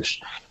hard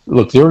truths.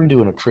 Look, they're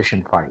into an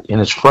attrition fight,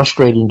 and it's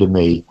frustrating to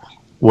me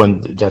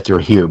that they're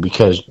here,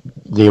 because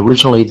the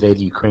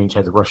Ukrainians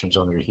had the Russians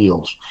on their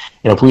heels.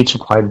 And if we'd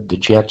supplied the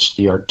jets,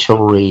 the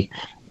artillery,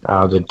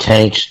 the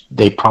tanks,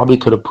 they probably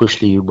could have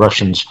pushed the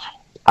Russians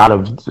out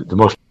of the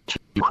most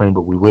of Ukraine,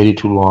 but we waited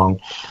too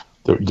long.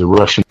 The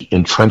Russians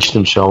entrenched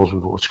themselves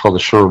with what's called the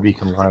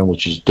Surovikin line,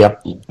 which is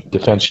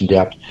defense in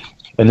depth,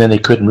 and then they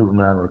couldn't move them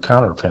around or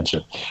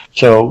counteroffensive.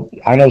 So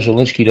I know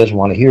Zelensky doesn't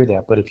want to hear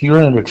that, but if you're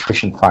in an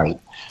attrition fight,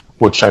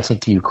 which I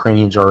think the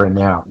Ukrainians are in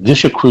now,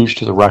 this accrues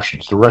to the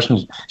Russians. The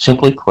Russians,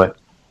 simply put,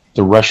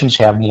 the Russians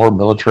have more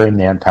military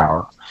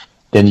manpower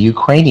than the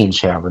Ukrainians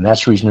have, and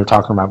that's the reason they're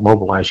talking about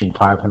mobilizing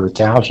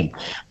 500,000.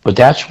 But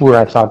that's where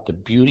I thought the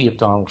beauty of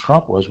Donald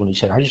Trump was when he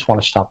said, I just want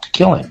to stop the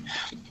killing.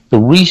 The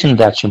reason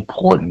that's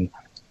important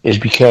is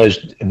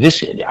because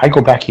I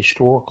go back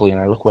historically and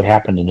I look what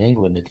happened in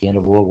England at the end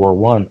of World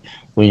War I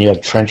when you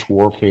had trench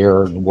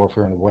warfare and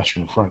warfare on the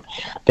Western Front.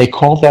 They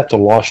called that the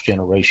lost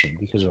generation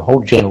because a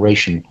whole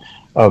generation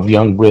of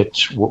young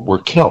Brits were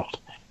killed.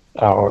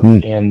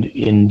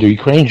 And the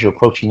Ukrainians are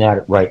approaching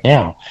that right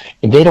now,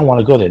 and they don't want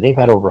to go there. They've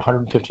had over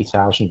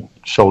 150,000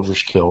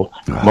 soldiers killed,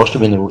 most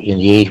of them in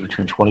the age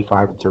between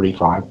 25 and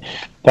 35.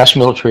 That's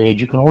military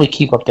age. You can only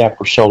keep up that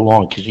for so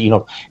long because, you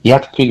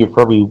have to figure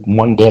for every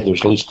one dead,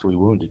 there's at least 3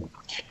 wounded.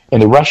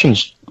 And the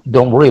Russians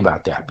don't worry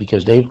about that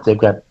because they've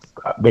got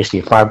basically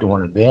a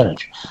 5-to-1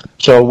 advantage.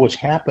 So what's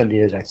happened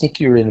is I think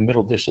you're in the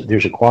middle of this.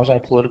 There's a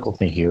quasi-political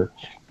thing here.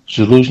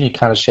 Zelensky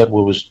kind of said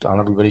what was on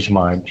everybody's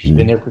mind. He's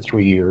been there for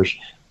 3 years.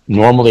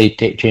 Normally,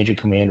 change a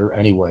commander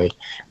anyway,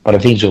 but I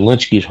think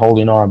Zelensky is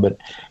holding on. But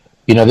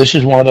this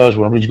is one of those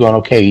where everybody's going,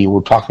 okay,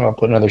 we're talking about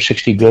putting another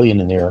 $60 billion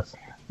in there.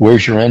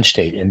 Where's your end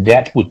state? And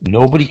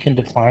nobody can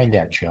define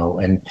that, Joe.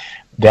 And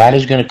that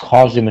is going to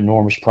cause them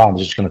enormous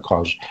problems. It's going to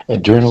cause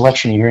during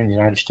election year in the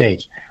United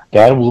States.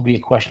 That will be a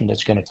question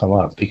that's going to come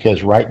up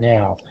because right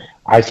now,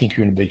 I think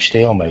you're in a big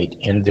stalemate,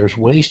 and there's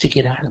ways to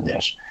get out of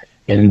this.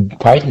 And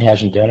Biden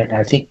hasn't done it, and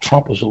I think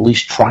Trump has at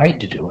least tried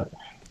to do it.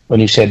 When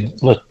he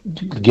said, look,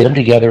 get them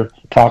together,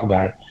 talk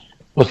about it.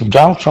 Look, if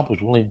Donald Trump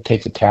was willing to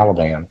take the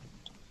Taliban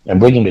and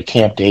bring him to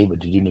Camp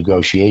David to do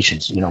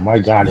negotiations, my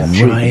God, I'm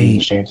sure he'd do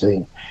the same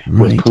thing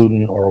with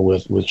Putin or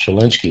with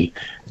Zelensky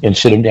and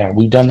sit him down.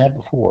 We've done that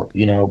before.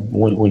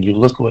 When you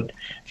look what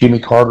Jimmy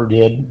Carter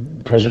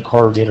did, President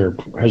Carter did, or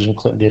President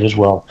Clinton did as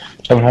well,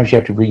 sometimes you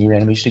have to bring your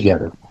enemies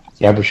together,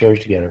 the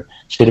adversaries together,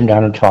 sit them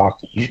down and talk.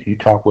 You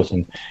talk with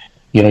them.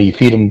 You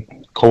feed them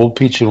cold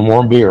pizza and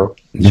warm beer.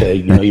 And say,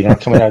 you're not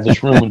coming out of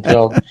this room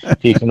until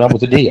you come up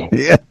with a deal.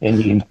 Yeah.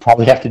 And you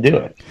probably have to do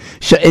it.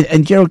 So,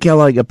 and General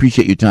Kellogg, I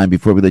appreciate your time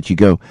before we let you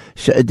go.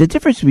 So, the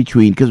difference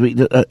between, because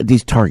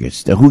these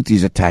targets, the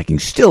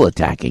Houthis still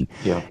attacking,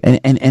 yeah.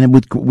 and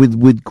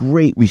with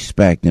great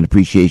respect and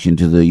appreciation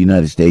to the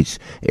United States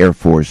Air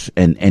Force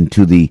and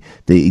to the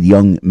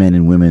young men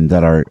and women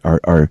that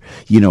are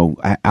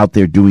out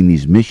there doing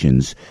these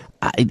missions.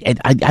 I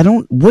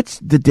don't. What's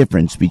the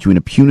difference between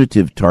a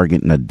punitive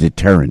target and a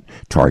deterrent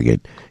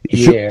target?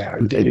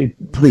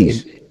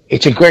 Please.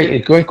 It's a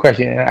great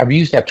question. And I've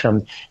used that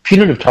term.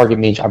 Punitive target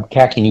means I'm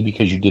attacking you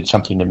because you did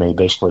something to me.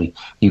 Basically,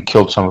 you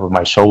killed some of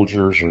my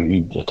soldiers or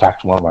you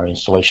attacked one of our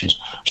installations.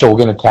 So we're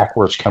going to attack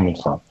where it's coming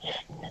from.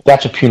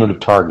 That's a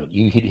punitive target.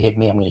 You hit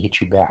me, I'm going to hit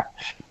you back.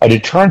 A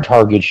deterrent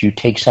target, you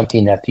take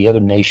something that the other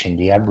nation,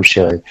 the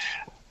adversary,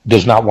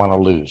 does not want to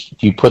lose.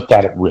 You put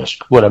that at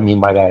risk. What I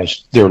mean by that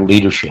is their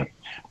leadership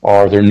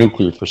or their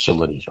nuclear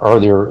facilities or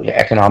their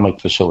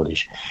economic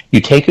facilities. You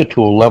take it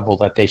to a level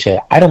that they say,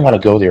 I don't want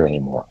to go there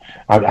anymore.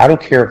 I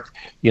don't care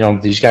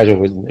if, these guys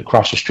over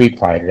across the street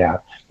fight it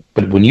out.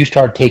 But when you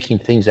start taking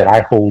things that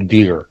I hold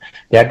dear,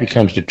 that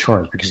becomes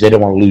deterrent because they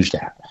don't want to lose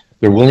that.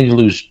 They're willing to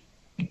lose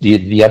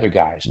the other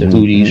guys, the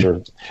Houthis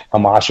or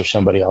Hamas or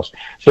somebody else.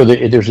 So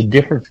there's a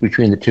difference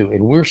between the two,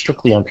 and we're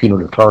strictly on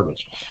punitive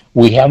targets.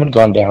 We haven't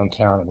gone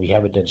downtown, and we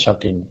haven't done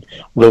something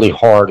really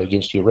hard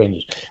against the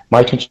Iranians.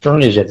 My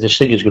concern is that this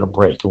thing is going to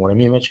break, and what I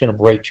mean it's going to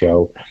break,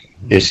 Joe,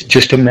 is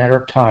just a matter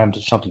of time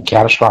that something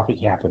catastrophic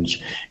happens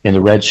in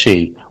the Red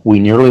Sea. We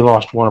nearly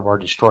lost one of our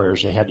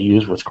destroyers. They had to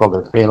use what's called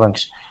their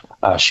phalanx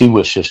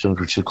Sea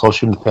systems, which is a close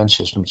defense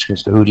system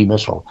against the Houthi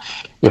missile.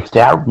 If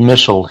that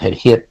missile had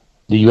hit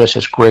the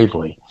USS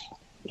Gravely,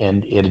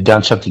 and it had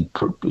done something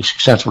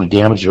extensively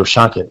damaged or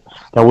sunk it,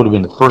 that would have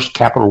been the first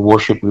capital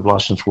warship we've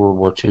lost since World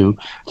War II,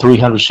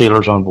 300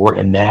 sailors on board,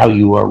 and now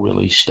you are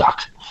really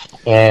stuck.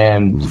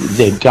 And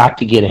they've got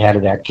to get ahead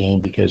of that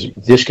game because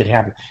this could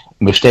happen.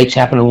 Mistakes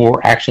happen in war,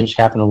 accidents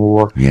happen in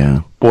war.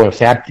 Yeah. Boy, if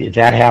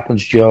that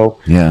happens, Joe,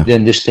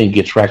 then this thing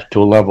gets right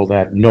to a level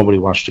that nobody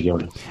wants to go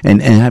to.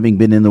 And having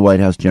been in the White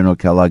House, General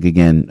Kellogg,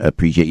 again,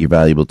 appreciate your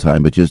valuable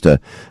time, but just a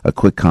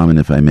quick comment,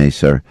 if I may,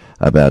 sir,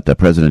 about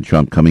President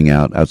Trump coming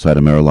outside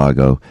of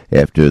Mar-a-Lago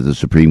after the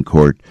Supreme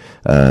Court.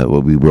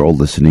 We were all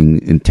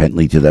listening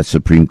intently to that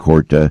Supreme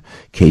Court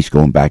case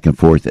going back and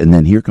forth, and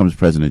then here comes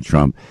President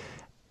Trump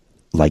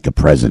like a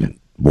president,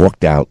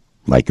 walked out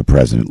like a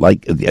president,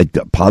 like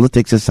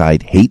politics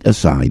aside, hate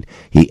aside,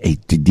 he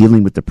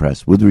dealing with the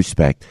press with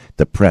respect.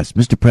 The press,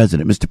 Mr.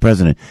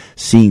 President,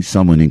 seeing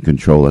someone in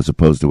control as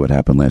opposed to what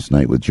happened last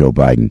night with Joe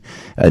Biden,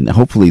 and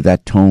hopefully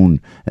that tone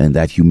and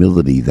that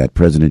humility that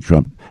President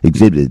Trump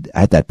exhibited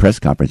at that press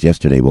conference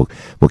yesterday will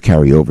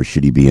carry over.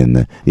 Should he be in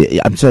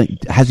the? I'm saying,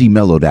 has he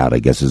mellowed out? I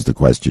guess is the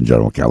question,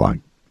 General Kellogg.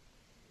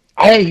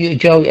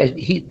 Joe,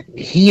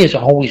 he has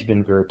always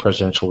been very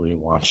presidential when he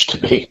wants to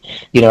be.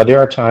 There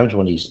are times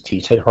when he's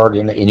hit hard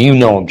in it, and you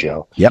know him,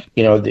 Joe. Yep.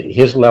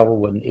 His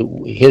level,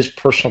 his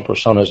personal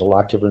persona is a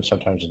lot different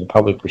sometimes than the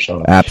public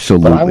persona.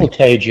 Absolutely. But I will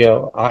tell you,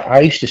 Joe, I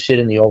used to sit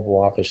in the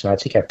Oval Office, and I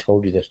think I've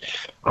told you this.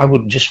 I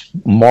would just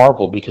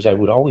marvel because I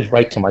would always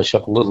write to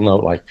myself a little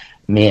note like,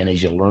 man,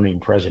 he's a learning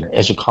president,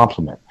 as a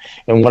compliment.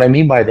 And what I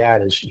mean by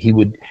that is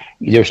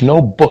there's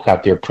no book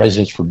out there,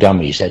 Presidents for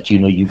Dummies, that you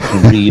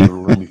can read or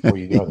learn before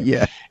you go there.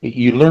 Yeah.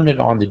 You learn it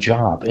on the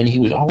job. And he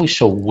was always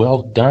so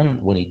well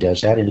done when he does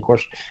that. And of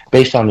course,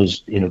 based on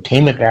his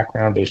entertainment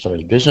background, based on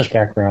his business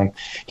background,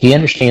 he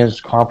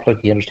understands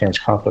conflict, he understands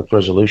conflict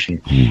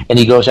resolution. And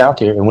he goes out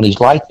there, and when he's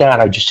like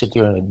that, I just sit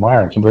there and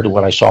admire him compared to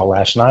what I saw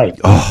last night.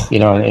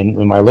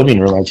 In my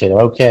living room, I'd say,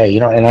 okay,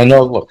 and I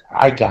know, look,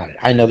 I got it.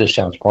 I know this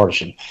sounds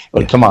partisan,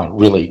 but come on,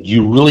 really, do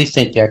you really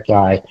think that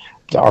guy,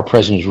 our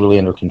president, is really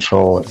under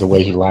control the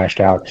way he lashed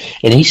out?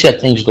 And he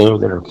said things that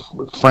are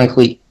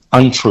frankly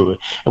untrue.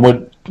 And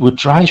what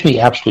drives me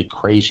absolutely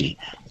crazy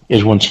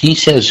is when he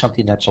says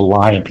something that's a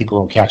lie and people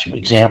don't catch him.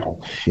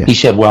 Example, he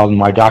said, well, in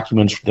my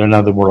documents, none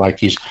of them were like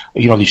these,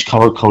 these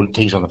color-coded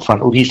things on the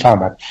front. Oh, he's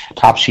talking about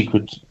top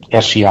secret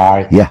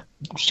SCI,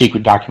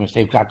 secret documents.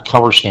 They've got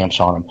color stamps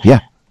on them. Yeah.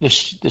 The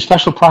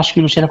special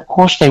prosecutor said, of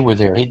course they were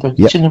there.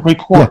 It's in the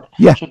report.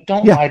 So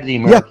don't lie to the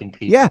American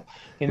people.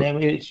 And then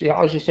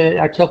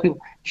I tell people,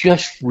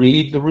 just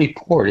read the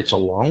report. It's a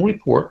long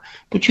report,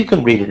 but you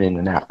can read it in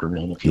an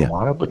afternoon if you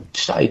want to. But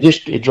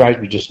it drives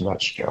me just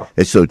nuts, Joe.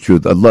 It's so true.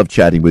 I love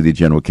chatting with you,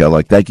 General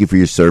Kellogg. Thank you for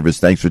your service.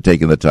 Thanks for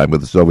taking the time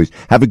with us always.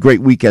 Have a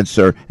great weekend,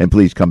 sir, and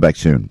please come back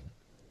soon.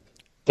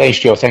 Thanks,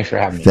 Joe. Thanks for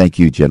having me. Thank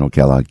you, General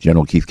Kellogg.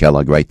 General Keith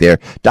Kellogg right there.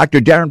 Dr.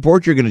 Darren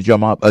Porcher going to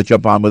jump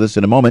on with us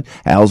in a moment.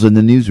 Al's in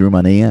the newsroom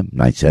on AM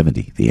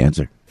 970. The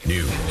Answer.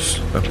 News,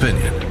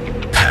 opinion,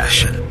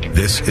 passion.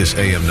 This is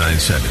AM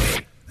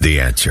 970. The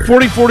Answer.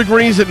 44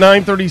 degrees at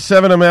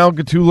 9:37. I'm Al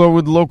Gattulo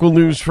with local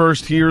news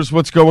first. Here's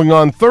what's going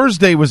on.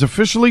 Thursday was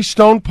officially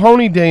Stone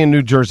Pony Day in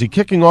New Jersey,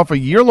 kicking off a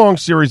year-long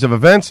series of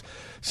events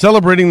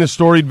celebrating the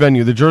storied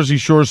venue. The Jersey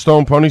Shore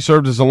Stone Pony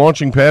served as a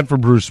launching pad for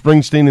Bruce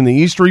Springsteen and the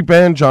E Street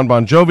Band, John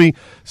Bon Jovi,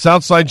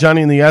 Southside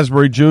Johnny and the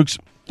Asbury Jukes,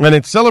 and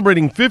it's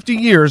celebrating 50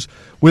 years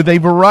with a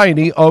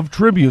variety of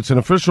tributes. An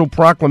official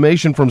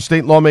proclamation from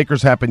state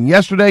lawmakers happened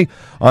yesterday.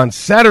 On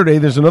Saturday,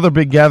 there's another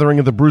big gathering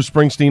at the Bruce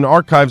Springsteen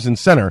Archives and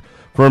Center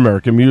for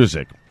American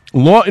Music.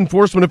 Law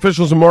enforcement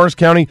officials in Morris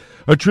County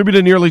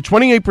attributed nearly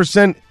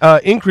 28%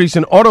 increase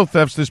in auto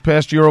thefts this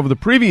past year over the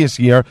previous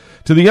year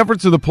to the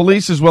efforts of the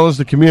police as well as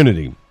the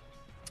community.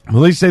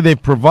 Police say they've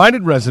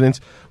provided residents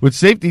with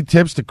safety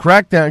tips to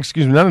crack down,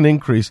 not an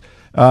increase,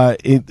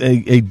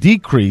 a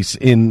decrease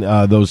in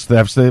those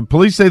thefts. The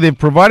police say they've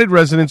provided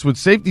residents with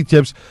safety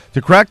tips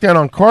to crack down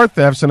on car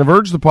thefts and have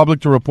urged the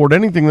public to report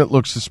anything that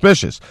looks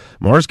suspicious.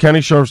 Morris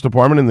County Sheriff's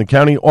Department and the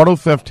County Auto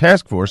Theft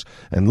Task Force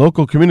and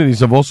local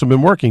communities have also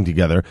been working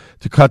together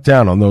to cut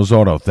down on those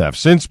auto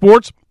thefts. In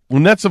sports, the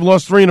Nets have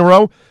lost 3 in a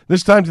row,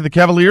 this time to the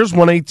Cavaliers,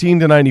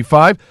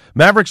 118-95.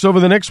 Mavericks over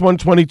the Knicks,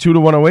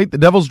 122-108. The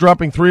Devils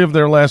dropping 3 of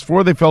their last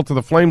 4. They fell to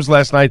the Flames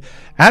last night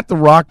at the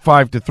Rock,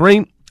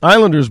 5-3.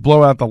 Islanders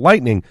blow out the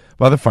Lightning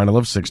by the final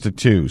of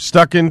 6-2.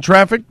 Stuck in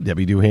traffic?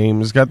 Debbie Duhaime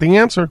has got the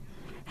answer.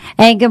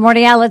 And good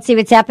morning, Al. Let's see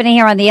what's happening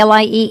here on the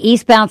LIE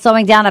eastbound,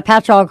 slowing down at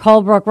Patchogue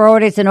Holbrook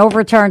Road. It's an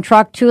overturned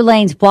truck, 2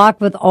 lanes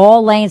blocked with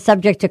all lanes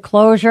subject to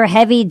closure.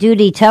 Heavy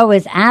duty tow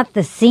is at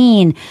the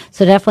scene,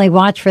 so definitely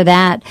watch for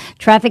that.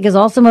 Traffic is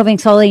also moving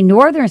slowly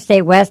northern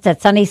state west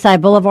at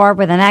Sunnyside Boulevard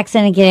with an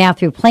accident getting out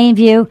through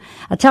Plainview.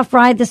 A tough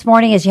ride this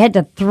morning as you head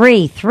to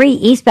 3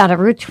 eastbound at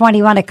Route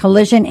 21, a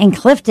collision in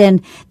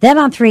Clifton. Then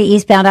on 3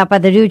 eastbound out by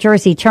the New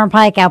Jersey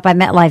Turnpike out by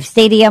MetLife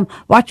Stadium.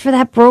 Watch for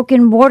that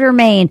broken water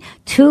main.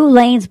 2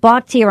 lanes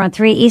blocked here on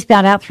 3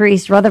 eastbound out through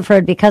East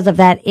Rutherford because of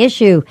that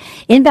issue.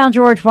 Inbound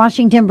George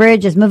Washington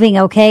Bridge is moving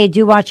okay.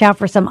 Do watch out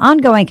for some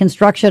ongoing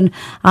construction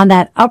on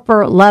that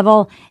upper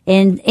level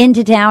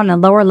into town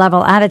and lower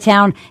level out of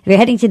town. If you're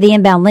heading to the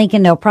inbound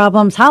Lincoln, no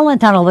problems.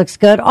 Holland Tunnel looks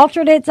good.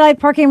 Alternate side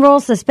parking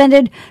rules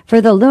suspended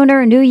for the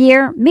Lunar New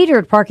Year.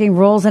 Metered parking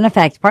rules in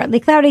effect. Partly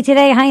cloudy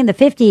today, high in the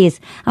 50s.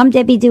 I'm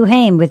Debbie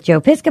Duhame with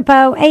Joe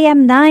Piscopo,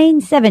 AM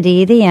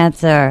 970, The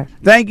Answer.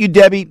 Thank you,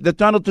 Debbie. The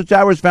Tunnel to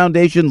Towers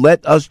Foundation,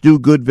 Let Us Do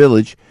Good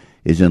Village,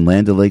 is in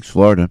Land O'Lakes,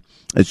 Florida.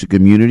 It's a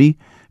community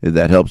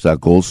that helps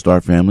out Gold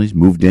Star families,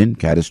 moved in,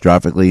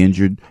 catastrophically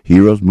injured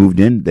heroes moved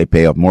in. They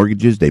pay off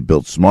mortgages. They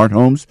built smart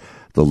homes.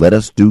 The Let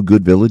Us Do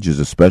Good Village is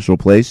a special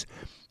place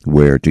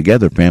where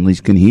together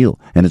families can heal.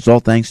 And it's all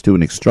thanks to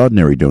an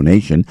extraordinary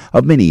donation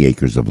of many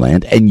acres of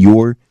land and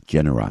your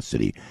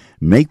generosity.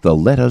 Make the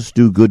Let Us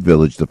Do Good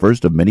Village the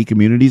first of many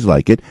communities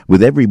like it.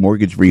 With every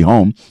mortgage-free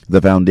home, the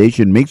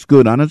foundation makes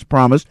good on its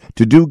promise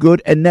to do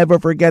good and never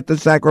forget the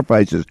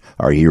sacrifices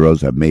our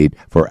heroes have made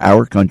for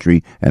our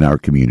country and our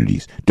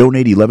communities.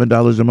 Donate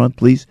 $11 a month,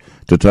 please,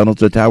 to Tunnel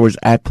to Towers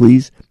at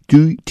please,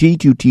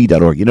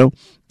 T2T.org. You know,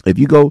 if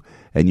you go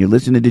and you're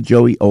listening to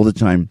Joey all the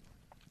time,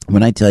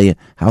 when I tell you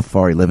how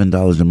far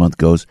 $11 a month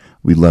goes,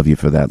 we love you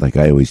for that, like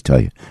I always tell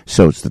you.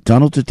 So it's the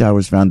Tunnel to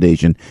Towers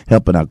Foundation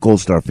helping out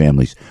Gold Star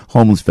families,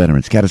 homeless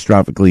veterans,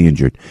 catastrophically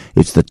injured.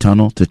 It's the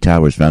Tunnel to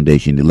Towers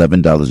Foundation.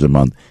 $11 a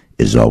month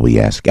is all we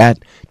ask at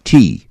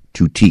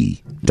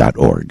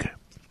T2T.org.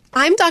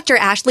 I'm Dr.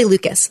 Ashley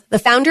Lucas, the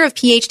founder of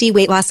PhD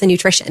Weight Loss and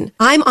Nutrition.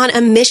 I'm on a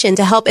mission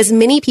to help as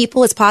many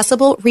people as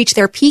possible reach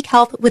their peak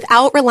health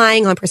without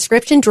relying on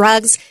prescription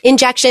drugs,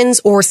 injections,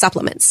 or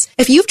supplements.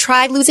 If you've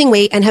tried losing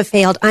weight and have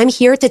failed, I'm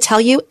here to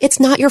tell you it's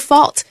not your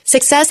fault.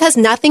 Success has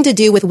nothing to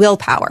do with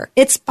willpower.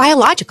 It's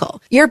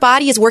biological. Your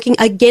body is working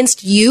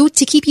against you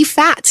to keep you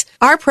fat.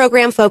 Our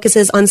program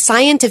focuses on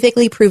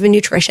scientifically proven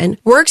nutrition,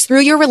 works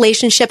through your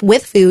relationship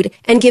with food,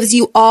 and gives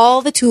you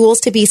all the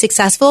tools to be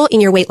successful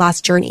in your weight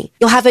loss journey.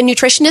 You'll have a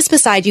nutritionist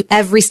beside you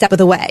every step of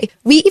the way.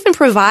 We even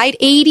provide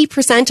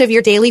 80% of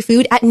your daily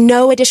food at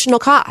no additional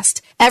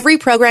cost. Every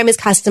program is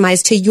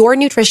customized to your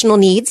nutritional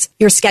needs,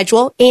 your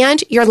schedule,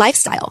 and your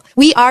lifestyle.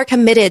 We are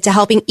committed to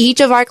helping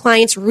each of our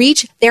clients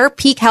reach their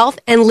peak health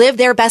and live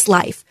their best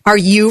life. Are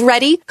you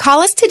ready?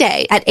 Call us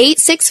today at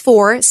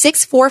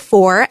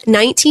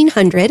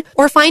 864-644-1900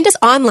 or find us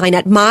online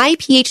at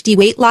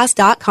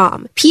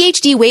myphdweightloss.com.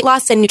 PhD Weight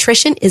Loss and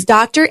Nutrition is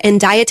doctor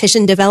and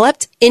dietitian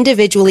developed,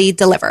 individually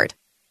delivered.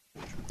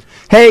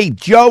 Hey,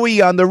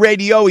 Joey on the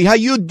radio. How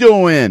you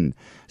doing?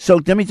 So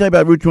let me tell you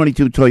about Route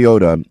 22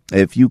 Toyota.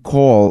 If you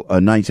call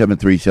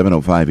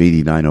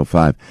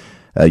 973-705-8905,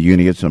 you're going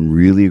to get some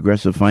really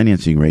aggressive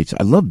financing rates.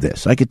 I love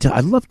this. I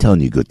love telling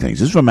you good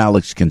things. This is from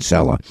Alex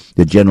Kinsella,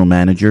 the general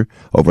manager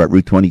over at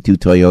Route 22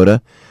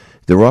 Toyota.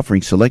 They're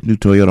offering select new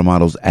Toyota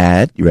models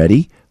at,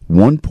 ready,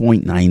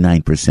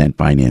 1.99%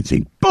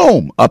 financing.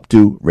 Boom! Up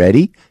to,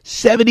 ready,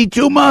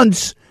 72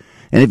 months.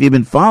 And if you've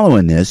been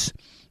following this,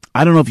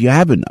 I don't know if you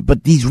haven't,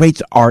 but these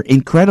rates are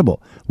incredible.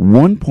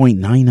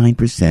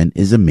 1.99%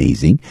 is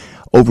amazing.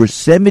 Over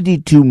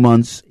 72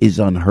 months is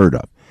unheard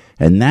of.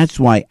 And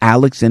that's why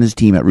Alex and his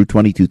team at Route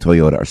 22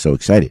 Toyota are so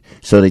excited.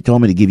 So they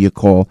told me to give you a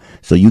call,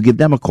 so you give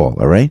them a call,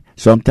 all right?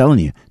 So I'm telling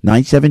you,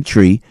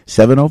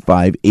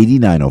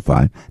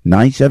 973-705-8905,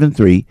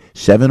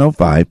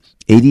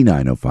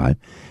 973-705-8905.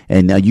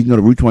 And you can go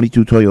to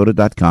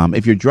Route22Toyota.com.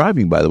 If you're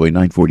driving, by the way,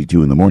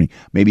 9:42 in the morning,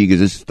 maybe you can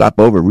just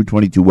stop over Route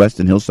 22 West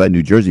in Hillside,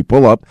 New Jersey.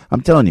 Pull up.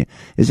 I'm telling you,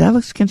 is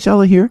Alex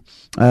Kinsella here?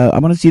 I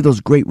want to see those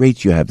great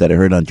rates you have that I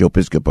heard on Joe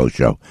Piscopo's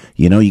show.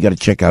 You know, you got to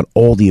check out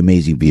all the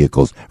amazing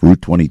vehicles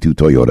Route 22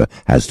 Toyota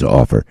has to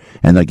offer.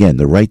 And again,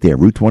 they're right there,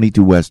 Route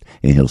 22 West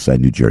in Hillside,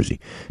 New Jersey.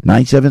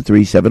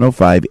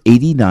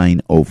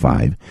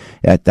 973-705-8905.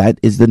 That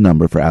is the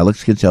number for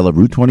Alex Kinsella,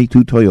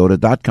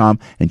 Route22Toyota.com.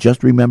 And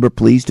just remember,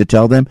 please, to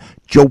tell them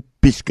Joe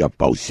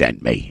Piscopo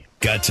sent me.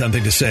 Got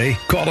something to say?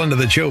 Call into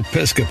the Joe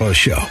Piscopo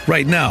Show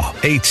right now.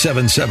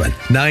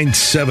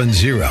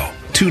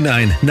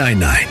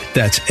 877-970-2999.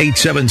 That's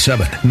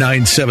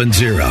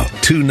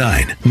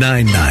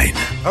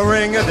 877-970-2999.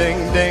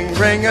 Ring-a-ding-ding,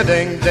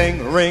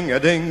 ring-a-ding-ding,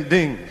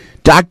 ring-a-ding-ding.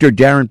 Dr.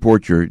 Darren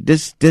Porcher,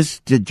 this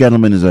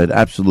gentleman is an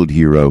absolute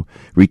hero.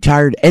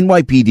 Retired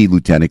NYPD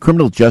lieutenant,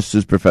 criminal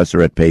justice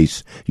professor at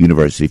Pace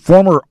University,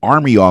 former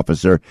Army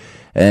officer,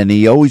 and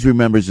he always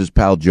remembers his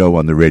pal Joe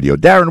on the radio.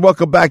 Darren,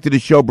 welcome back to the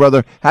show,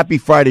 brother. Happy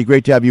Friday.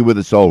 Great to have you with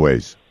us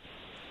always.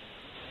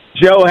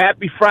 Joe,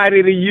 happy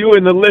Friday to you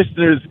and the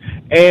listeners.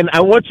 And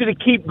I want you to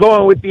keep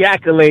going with the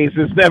accolades.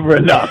 It's never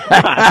enough.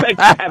 Thanks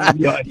for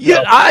having me on.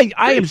 Yeah,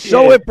 I am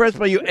so impressed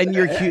by you, and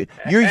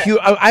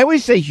I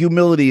always say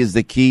humility is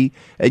the key,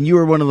 and you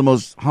are one of the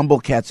most humble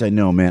cats I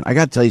know, man. I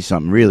got to tell you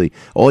something, really.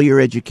 All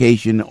your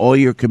education, all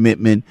your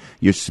commitment,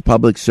 your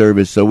public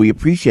service, so we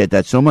appreciate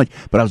that so much.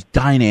 But I was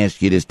dying to ask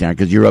you this, Darren,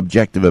 because you're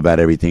objective about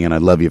everything, and I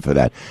love you for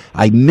that.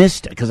 I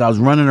missed, because I was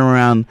running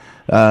around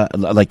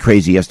like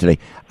crazy yesterday,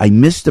 I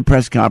missed the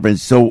press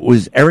conference, so it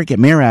was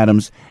Mayor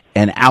Adams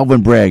and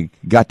Alvin Bragg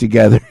got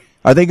together.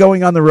 Are they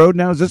going on the road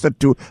now? Is this a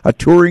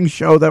touring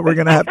show that we're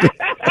going to have to?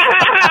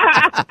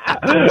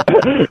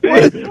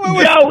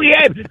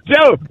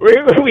 Joe,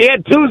 we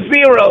had 2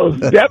 zeros.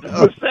 Depth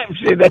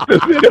perception at the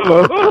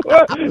cinema.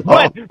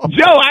 But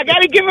Joe, I got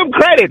to give him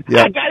credit.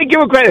 Yeah. I got to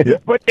give him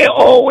credit. But they're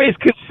always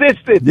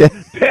consistent. Yeah.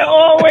 They're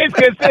always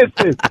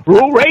consistent.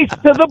 Race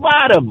to the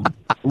bottom.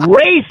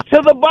 Race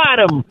to the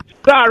bottom.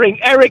 Starring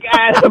Eric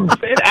Adams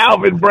and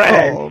Alvin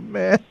Bragg. Oh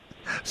man.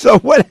 So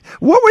what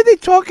were they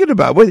talking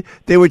about?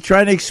 They were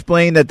trying to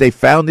explain that they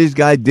found these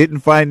guys, didn't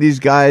find these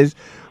guys.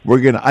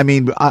 What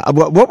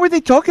were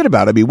they talking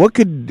about? I mean, what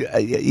could,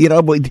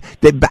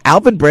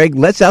 Alvin Bragg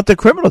lets out the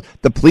criminals.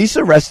 The police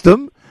arrest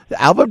them.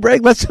 Alvin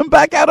Bragg lets them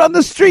back out on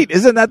the street.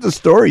 Isn't that the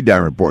story,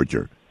 Darren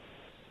Porcher?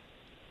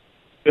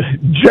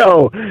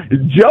 Joe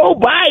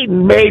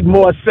Biden made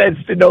more sense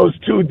than those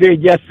 2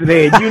 did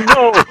yesterday. And you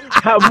know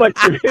how much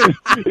of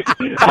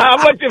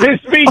his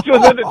speech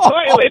was in the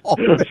toilet.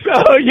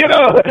 So,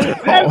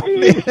 that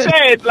being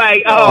said,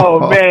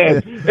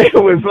 man, it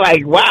was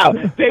like, wow.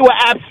 They were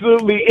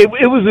absolutely,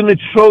 it was an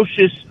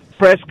atrocious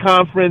press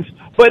conference,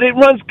 but it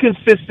runs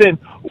consistent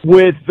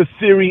with the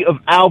theory of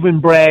Alvin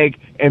Bragg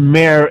and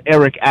Mayor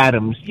Eric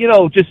Adams. This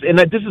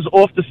is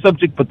off the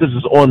subject, but this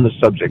is on the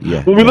subject.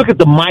 Yeah. When we look at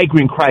the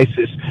migrant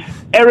crisis,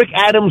 Eric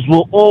Adams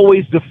will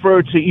always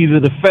defer to either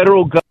the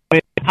federal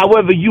government.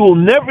 However, you will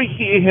never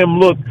hear him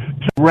look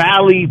to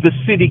rally the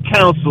city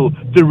council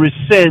to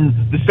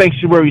rescind the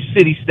sanctuary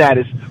city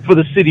status for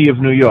the city of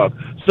New York.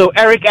 So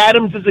Eric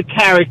Adams is a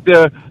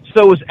character.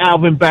 So is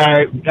Alvin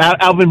Bragg,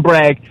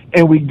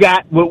 and we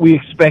got what we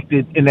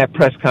expected in that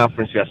press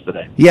conference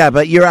yesterday. Yeah,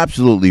 but you're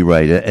absolutely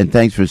right, and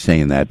thanks for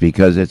saying that,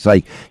 because it's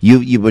like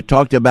you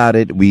talked about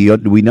it. We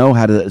know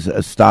how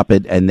to stop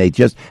it, and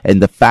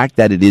the fact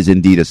that it is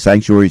indeed a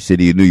sanctuary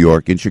city in New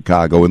York, in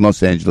Chicago, in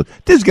Los Angeles,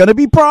 there's going to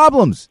be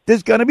problems.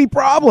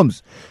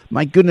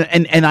 My goodness,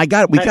 and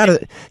we got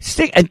to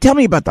stick and tell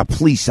me about the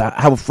police,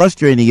 how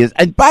frustrating it is.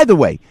 And by the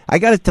way, I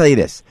got to tell you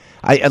this.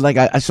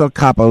 I saw a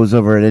cop. I was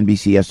over at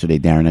NBC yesterday,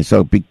 Darren. I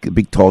saw a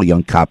big, tall,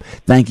 young cop.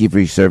 Thank you for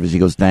your service. He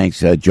goes,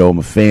 thanks, Joe. I'm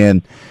a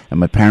fan, and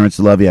my parents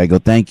love you. I go,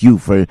 thank you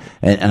for.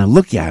 And I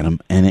look at him,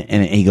 and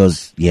he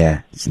goes,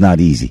 yeah, it's not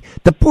easy.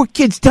 The poor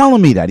kid's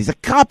telling me that he's a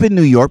cop in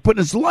New York,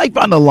 putting his life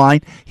on the line.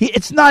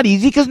 It's not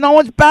easy because no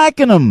one's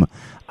backing him.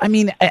 I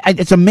mean,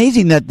 it's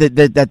amazing that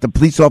the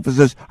police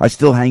officers are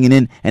still hanging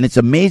in, and it's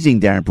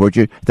amazing, Darren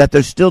Porcher, that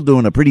they're still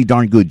doing a pretty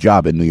darn good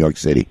job in New York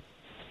City.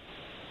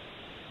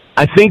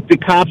 I think the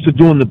cops are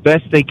doing the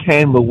best they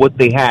can with what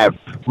they have.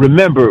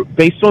 Remember,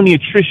 based on the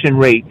attrition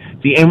rate,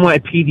 the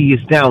NYPD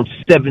is down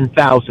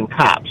 7,000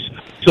 cops.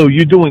 So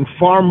you're doing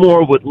far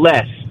more with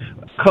less,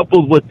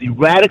 coupled with the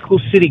radical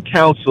city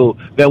council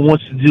that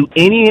wants to do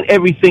any and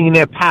everything in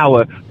their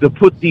power to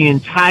put the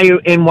entire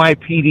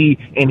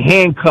NYPD in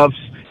handcuffs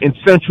in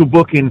central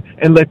booking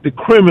and let the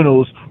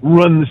criminals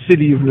run the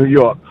city of New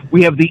York.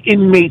 We have the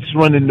inmates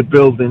running the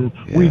building.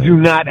 Yeah. We do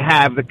not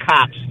have the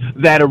cops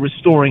that are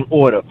restoring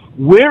order.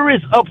 Where is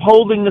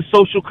upholding the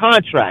social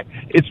contract?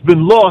 It's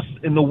been lost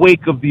in the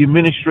wake of the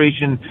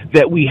administration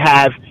that we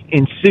have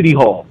in City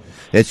Hall.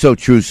 It's so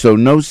true. So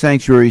no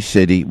sanctuary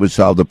city would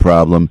solve the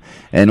problem.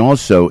 And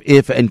also,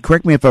 and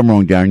correct me if I'm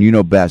wrong, Darren, you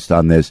know best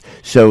on this.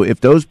 So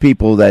if those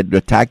people that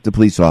attacked the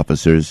police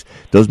officers,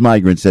 those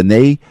migrants, and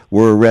they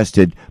were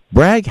arrested,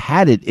 Bragg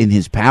had it in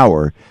his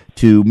power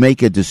to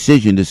make a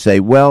decision to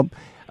say, well,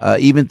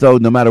 even though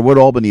no matter what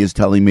Albany is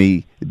telling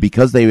me,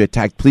 because they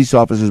attacked police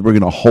officers, we're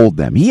going to hold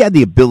them. He had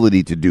the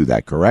ability to do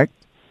that, correct?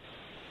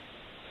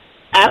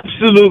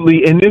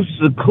 Absolutely, and this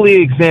is a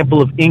clear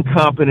example of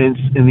incompetence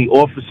in the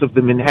office of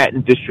the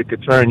Manhattan District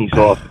Attorney's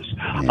Office.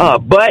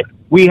 But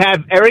we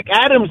have Eric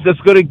Adams that's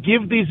going to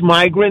give these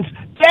migrants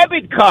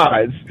debit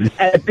cards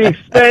at the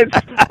expense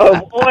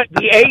of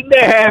the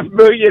 8.5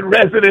 million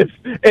residents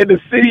in the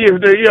city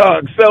of New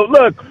York. So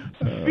look,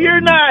 fear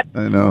not.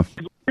 I know.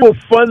 We'll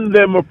fund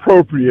them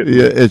appropriately.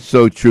 Yeah, it's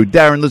so true.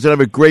 Darren, listen, have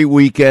a great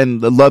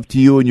weekend. Love to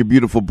you and your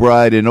beautiful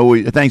bride, and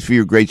always thanks for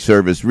your great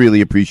service. Really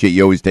appreciate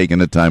you always taking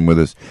the time with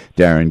us,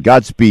 Darren.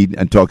 Godspeed,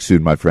 and talk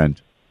soon, my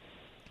friend.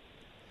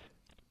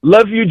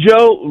 Love you,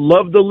 Joe.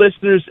 Love the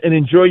listeners, and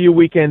enjoy your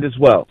weekend as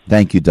well.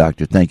 Thank you,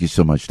 Doctor. Thank you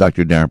so much.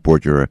 Dr. Darren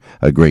Porcher,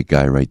 a great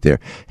guy right there.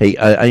 Hey,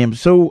 I am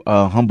so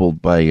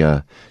humbled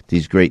by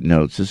these great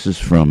notes. This is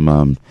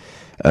from...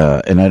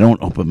 and I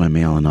don't open my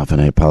mail enough, and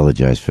I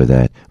apologize for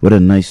that. What a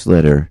nice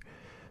letter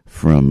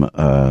from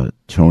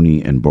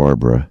Tony and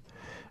Barbara,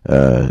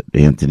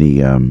 Anthony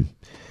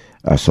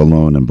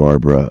Salone and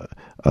Barbara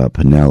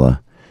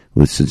Pinella.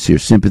 with sincere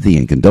sympathy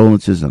and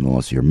condolences on the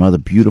loss of your mother.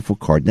 Beautiful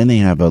card. Then they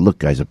have look,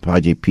 guys, a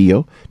Paje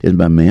Pio. There's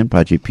my man,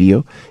 Paje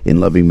Pio, in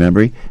loving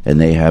memory. And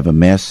they have a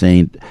mass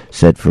saint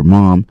said for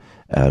mom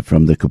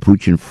from the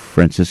Capuchin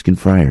Franciscan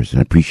Friars. And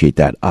I appreciate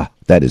that.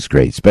 That is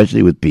great,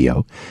 especially with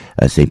Pio.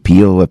 St.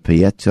 Pio of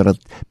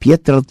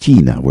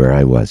Pietrelcina, where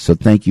I was. So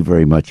thank you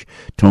very much,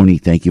 Tony.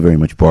 Thank you very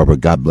much, Barbara.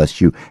 God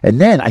bless you. And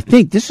then I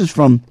think this is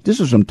from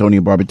Tony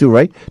and Barbara too,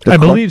 right? I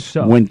believe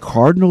so. When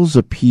cardinals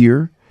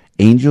appear,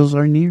 angels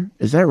are near.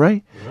 Is that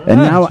right? And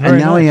now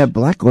I have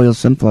black oil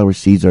sunflower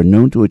seeds are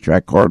known to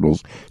attract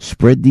cardinals.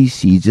 Spread these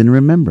seeds in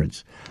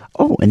remembrance.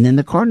 Oh, and then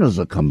the cardinals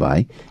will come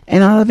by,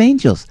 and I'll have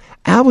angels.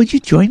 Al, would you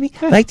join me?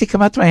 Like to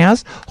come out to my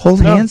house,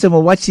 hold hands, and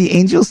we'll watch the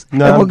angels?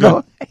 No, and we'll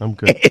go. go. I'm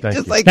good.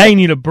 Thank you. Now you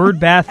need a bird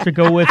bath to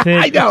go with it.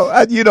 I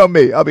know. You know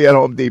me. I'll be at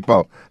Home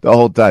Depot the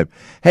whole time.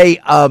 Hey,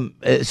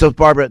 so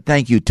Barbara,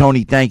 thank you.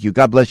 Tony, thank you.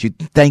 God bless you.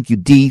 Thank you.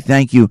 Dee,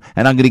 thank you.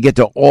 And I'm going to get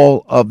to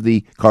all of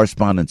the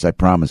correspondence, I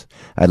promise.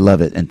 I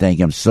love it, and thank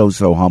you. I'm so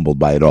humbled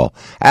by it all.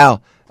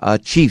 Al,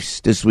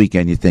 Chiefs this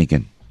weekend, you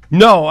thinking?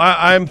 No,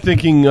 I'm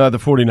thinking the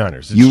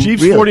 49ers. It's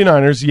Chiefs, really?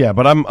 49ers, yeah,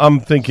 but I'm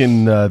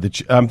thinking the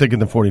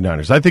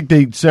 49ers. I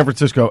think San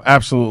Francisco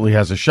absolutely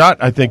has a shot.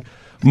 I think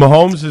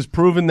Mahomes has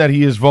proven that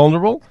he is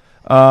vulnerable.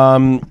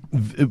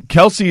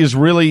 Kelsey is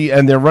really,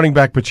 and their running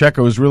back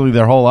Pacheco is really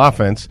their whole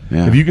offense.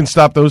 Yeah. If you can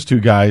stop those two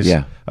guys,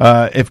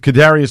 if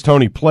Kadarius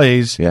Toney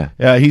plays,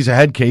 he's a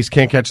head case,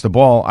 can't catch the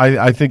ball.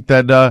 I think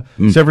that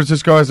San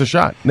Francisco has a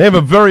shot. They have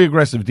a very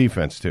aggressive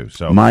defense too.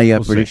 So my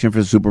prediction for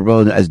the Super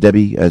Bowl, as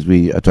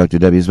we talked to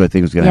Debbie, is what I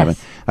think is going to happen.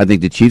 I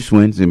think the Chiefs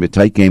win. It's going to be a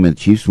tight game, and the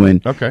Chiefs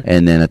win. Okay,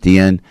 and then at the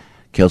end,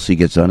 Kelsey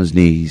gets on his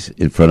knees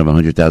in front of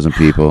 100,000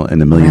 people and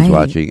the millions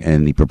watching,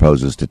 and he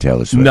proposes to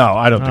Taylor Swift. No,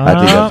 I don't think I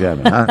think that's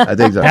happening. I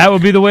think so. That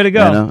would be the way to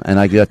go. You know? And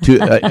I got two.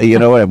 You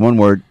know what? I have one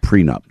word: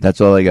 prenup. That's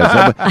all I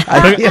got.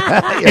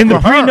 In the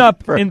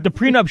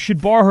prenup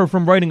should bar her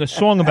from writing a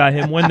song about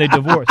him when they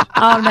divorce.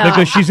 Oh no,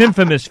 because she's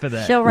infamous for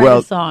that. She'll write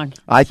a song.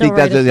 I think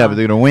that's what happens.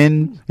 They're going to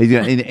win.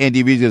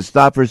 Andy Reid's going to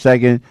stop for a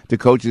second. The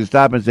coach is going to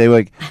stop and say,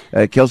 "Like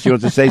Kelsey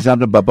wants to say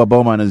something," but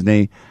boom on his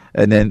knee.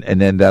 And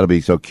then that'll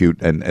be so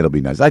cute, and it'll be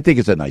nice. I think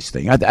it's a nice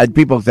thing.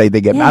 People say they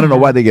get. I don't know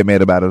why they get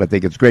mad about it. I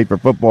think it's great for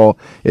football.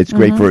 It's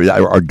great for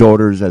our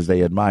daughters as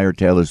they admire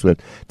Taylor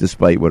Swift,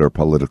 despite what her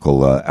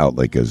political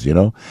outlook is. You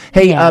know.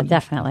 Hey,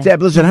 definitely.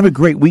 Deb, listen, have a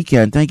great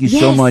weekend. Thank you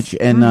so much,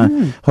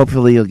 and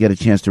hopefully you'll get a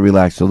chance to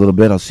relax a little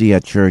bit. I'll see you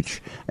at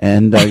church,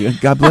 and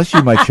God bless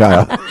you, my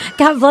child.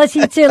 God bless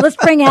you too. Let's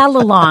bring Al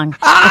along.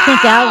 I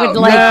think Al would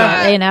like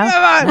it. You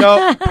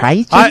know.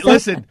 No,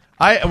 listen.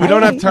 We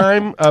don't have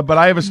time, but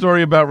I have a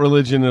story about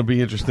religion. It'll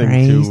be interesting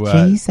to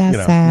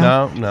Jesus,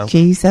 no.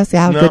 Jesus,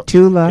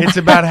 Al-Gatula. It's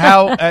about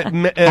how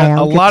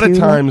a lot of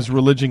times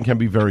religion can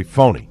be very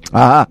phony.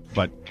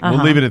 But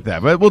we'll leave it at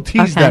that. But we'll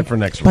tease that for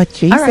next week. But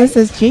Jesus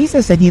is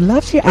Jesus, and He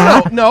loves you.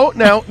 No.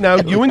 Now,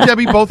 you and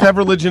Debbie both have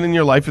religion in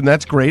your life, and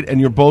that's great.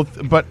 And you're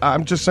both. But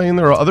I'm just saying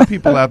there are other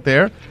people out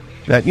there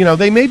that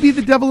they may be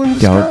the devil in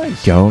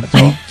disguise. Don't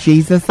make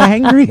Jesus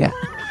angry.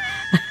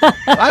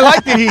 I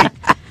like the heat.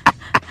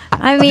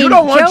 I mean, you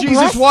don't want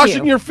Jesus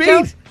washing your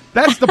feet.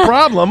 That's the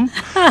problem.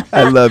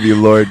 I love you,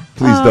 Lord.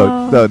 Please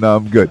don't. No,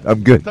 I'm good.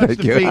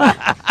 Thank you.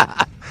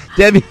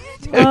 Debbie,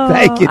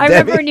 thank you, Debbie. I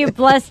remember when you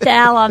blessed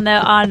Al on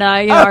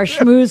our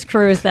schmooze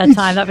cruise that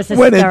time. That was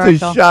hysterical. Went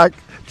into shock.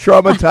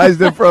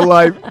 Traumatized him for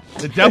life.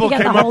 The devil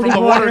came up from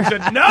the water and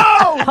said, "No,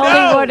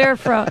 holy water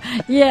from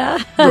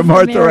from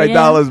Martha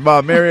Idala's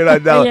mom, Marian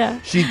Idala. Yeah.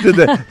 She did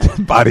the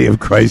body of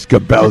Christ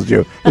compels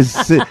you. His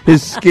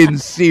skin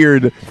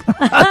seared."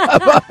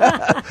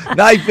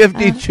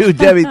 9:52,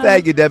 Debbie.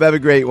 Thank you, Deb. Have a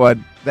great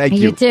one. Thank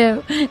you. You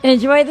too.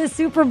 Enjoy the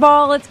Super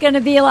Bowl. It's going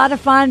to be a lot of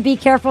fun. Be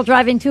careful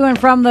driving to and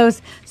from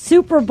those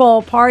Super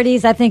Bowl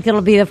parties. I think it'll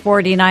be the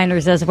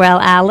 49ers as well.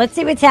 Let's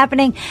see what's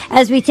happening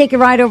as we take a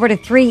ride over to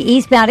 3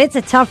 eastbound. It's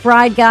a tough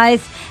ride,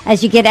 guys,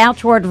 as you get out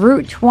toward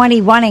Route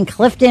 21 in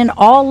Clifton.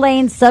 All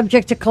lanes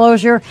subject to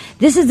closure.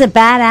 This is a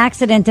bad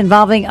accident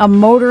involving a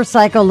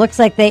motorcycle. Looks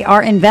like they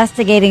are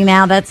investigating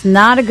now. That's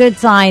not a good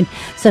sign.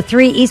 So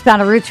 3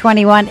 eastbound of Route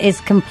 21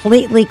 is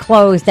completely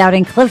closed out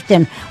in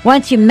Clifton.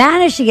 Once you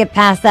manage to get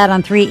past that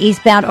on 3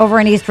 eastbound over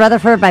in East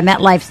Rutherford by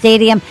MetLife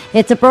Stadium,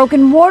 it's a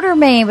broken water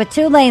main with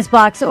 2 lanes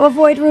blocked, so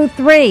avoid Route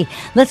 3.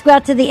 Let's go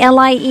out to the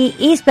LIE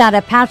eastbound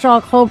at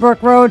Patchogue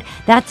Holbrook Road.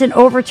 That's an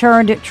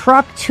overturned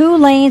truck. 2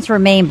 lanes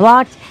remain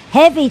blocked.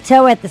 Heavy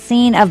tow at the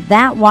scene of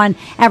that one.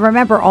 And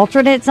remember,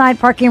 alternate side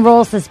parking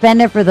rules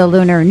suspended for the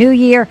Lunar New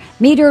Year.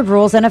 Metered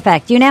rules in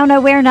effect. You now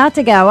know where not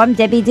to go. I'm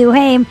Debbie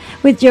Duhame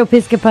with Joe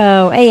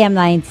Piscopo, AM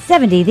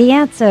 970, The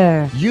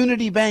Answer.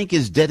 Unity Bank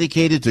is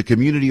dedicated to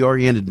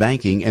community-oriented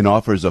banking and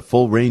offers a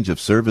full range of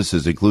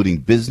services, including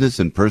business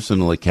and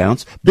personal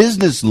accounts,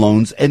 business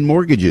loans, and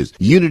mortgages.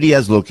 Unity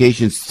has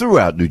locations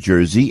throughout New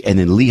Jersey and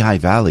in Lehigh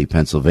Valley,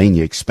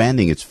 Pennsylvania,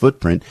 expanding its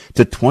footprint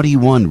to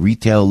 21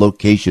 retail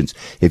locations.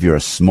 If you're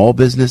a small small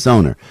business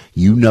owner,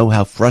 you know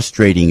how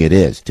frustrating it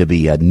is to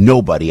be a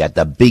nobody at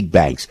the big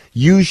banks.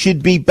 You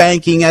should be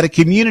banking at a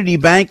community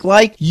bank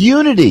like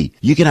Unity.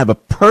 You can have a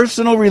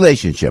personal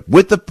relationship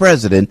with the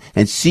president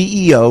and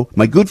CEO,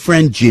 my good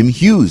friend Jim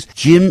Hughes.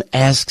 Jim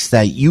asks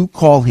that you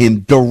call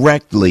him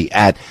directly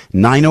at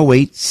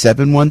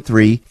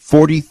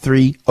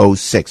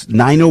 908-713-4306.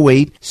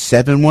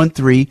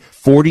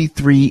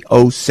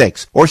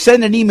 908-713-4306. Or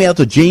send an email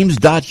to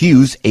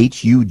james.hughes,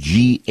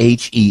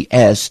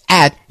 Hughes,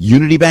 at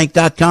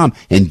unitybank.com,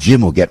 and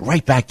Jim will get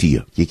right back to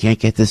you. You can't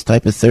get this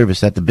type of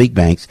service at the big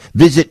banks.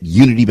 Visit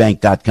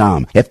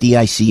unitybank.com.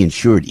 FDIC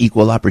insured,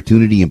 equal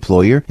opportunity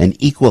employer,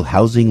 and equal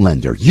housing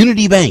lender.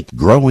 Unity Bank,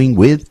 growing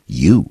with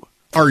you.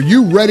 Are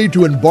you ready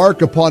to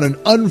embark upon an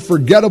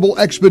unforgettable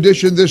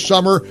expedition this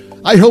summer?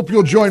 I hope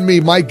you'll join me,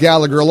 Mike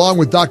Gallagher, along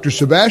with Dr.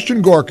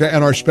 Sebastian Gorka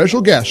and our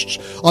special guests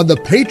on the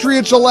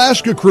Patriots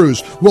Alaska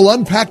Cruise. We'll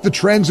unpack the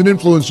trends and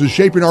influences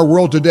shaping our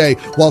world today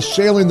while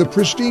sailing the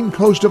pristine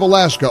coast of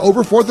Alaska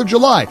over 4th of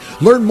July.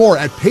 Learn more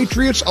at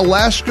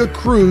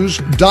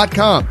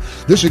patriotsalaskacruise.com.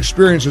 This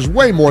experience is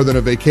way more than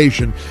a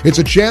vacation. It's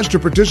a chance to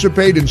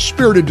participate in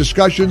spirited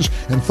discussions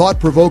and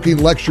thought-provoking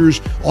lectures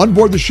on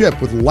board the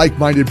ship with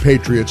like-minded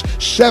patriots.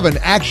 7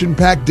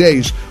 action-packed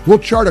days will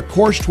chart a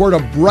course toward a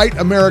bright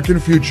American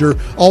future,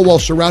 all while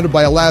surrounded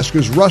by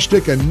Alaska's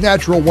rustic and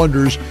natural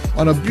wonders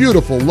on a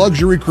beautiful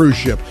luxury cruise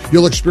ship.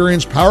 You'll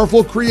experience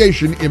powerful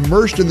creation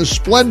immersed in the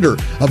splendor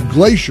of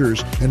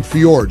glaciers and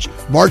fjords.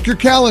 Mark your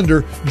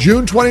calendar,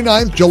 June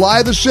 29th,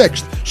 July the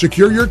 6th.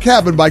 Secure your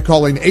cabin by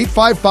calling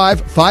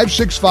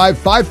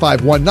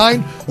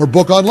 855-565-5519 or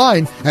book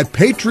online at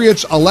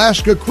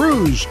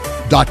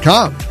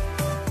patriotsalaskacruise.com.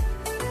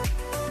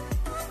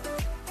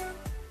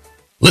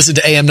 Listen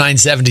to AM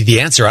 970 The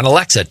Answer on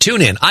Alexa,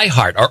 TuneIn,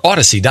 iHeart, or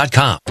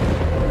Odyssey.com.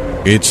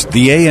 It's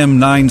the AM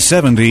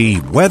 970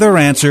 Weather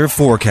Answer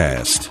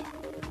Forecast.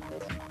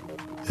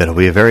 It'll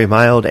be a very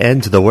mild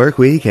end to the work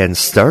week and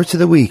start to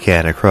the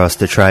weekend across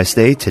the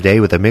tri-state. Today,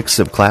 with a mix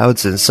of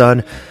clouds and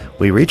sun,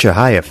 we reach a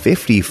high of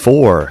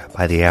 54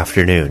 by the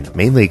afternoon.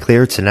 Mainly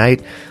clear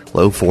tonight,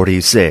 low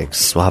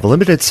 46. We'll have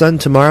limited sun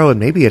tomorrow and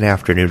maybe an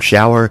afternoon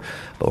shower,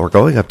 but we're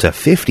going up to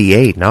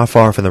 58, not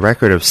far from the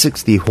record of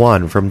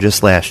 61 from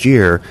just last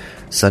year.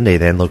 Sunday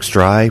then looks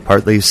dry,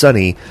 partly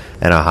sunny,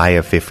 and a high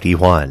of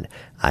 51.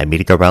 I'm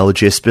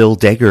meteorologist Bill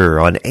Degger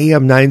on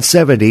AM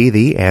 970,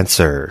 The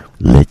Answer.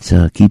 Let's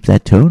keep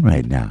that tone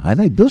right now. I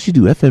like Bill should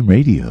do FM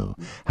radio.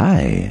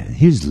 Hi,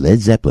 here's Led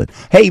Zeppelin.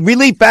 Hey,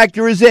 Relief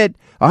Factor is it.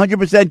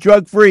 100%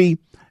 drug-free.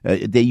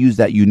 They use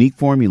that unique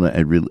formula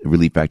at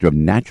Relief Factor of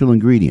natural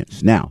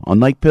ingredients. Now,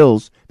 unlike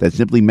pills that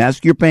simply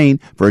mask your pain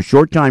for a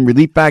short time,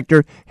 Relief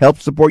Factor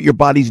helps support your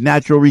body's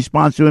natural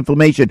response to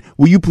inflammation.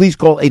 Will you please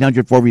call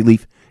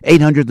 800-4RELIEF?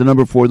 800, the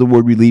number 4, the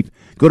word relief.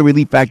 Go to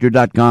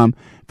relieffactor.com.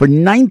 For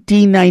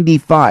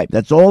 $19.95,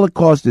 that's all it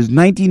costs is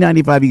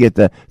 $19.95. You get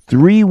the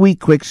 3-week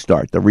quick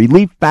start, the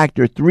Relief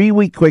Factor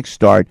 3-week quick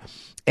start.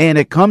 And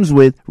it comes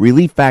with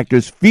Relief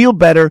Factor's Feel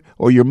Better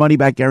or Your Money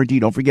Back Guarantee.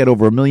 Don't forget,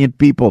 over 1 million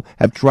people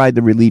have tried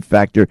the Relief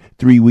Factor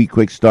 3-week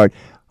quick start.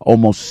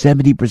 Almost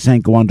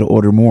 70% go on to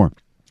order more.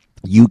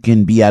 You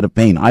can be out of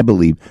pain, I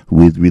believe,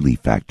 with Relief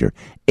Factor.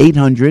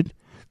 800,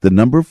 the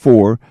number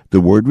 4,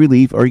 the word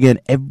relief, or again,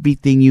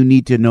 everything you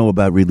need to know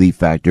about Relief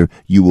Factor.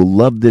 You will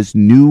love this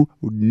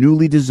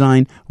newly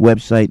designed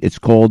website. It's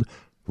called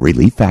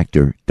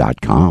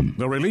ReliefFactor.com.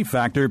 The Relief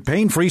Factor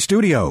Pain-Free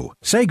Studio.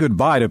 Say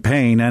goodbye to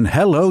pain and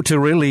hello to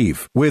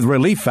relief with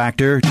Relief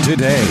Factor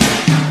today.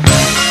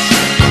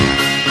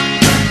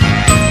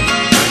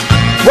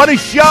 What a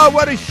show,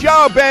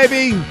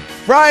 baby!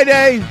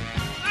 Friday.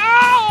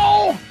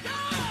 Ow!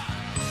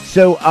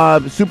 So,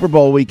 Super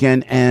Bowl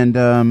weekend, and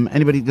does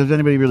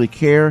anybody really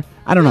care?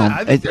 I don't know.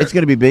 It's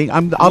going to be big.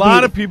 A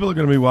lot of people are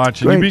going to be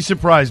watching. Great. You'd be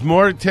surprised.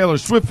 More Taylor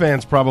Swift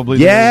fans probably.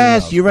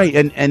 Yes, you're right.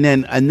 And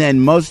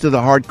then most of the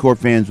hardcore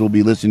fans will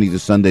be listening to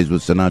Sundays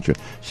with Sinatra.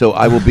 So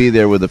I will be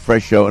there with a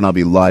fresh show, and I'll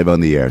be live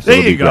on the air. So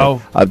there you go.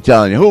 Great. I'm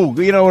telling you.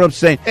 You know what I'm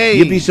saying? Hey.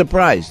 You'd be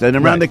surprised. And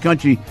around the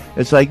country,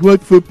 it's like,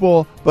 what,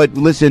 football? But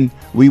listen,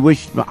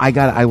 I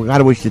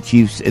gotta wish the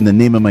Chiefs, in the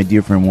name of my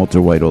dear friend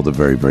Walter White, all the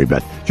very, very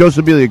best. Joe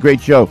Sibilia,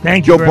 great show.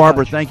 Thank you, Joe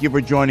Barber, thank you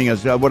for joining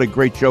us. What a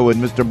great show with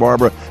Mr.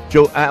 Barber.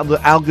 Joe Al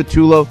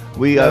Gattulo.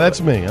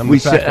 That's me. I'm the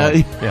fat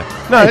guy.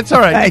 Yeah. No, it's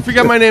all right. You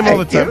forget my name all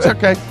the time. It's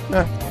okay.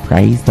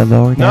 Praise the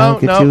Lord. No.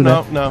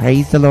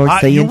 Praise the Lord.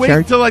 Say you in wait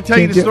church. until I tell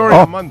you the story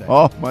on Monday.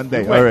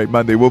 Monday. All right,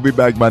 Monday. We'll be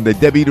back Monday.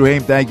 Debbie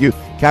Duhame, thank you.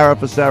 Cara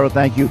Fasaro,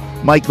 thank you.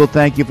 Michael,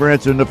 thank you for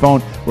answering the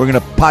phone. We're going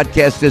to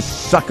podcast this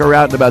sucker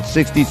out in about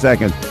 60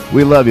 seconds.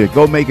 We love you.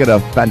 Go make it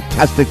a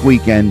fantastic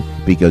weekend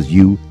because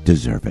you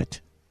deserve it.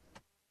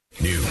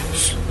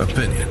 News,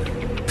 opinion,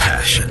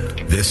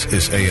 passion. This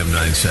is AM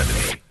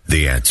 970.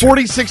 The Answer.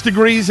 46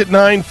 degrees at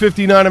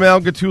 9:59. I'm Al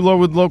Gattulo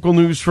with local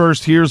news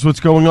first. Here's what's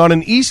going on.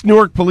 An East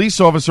Newark police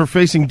officer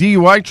facing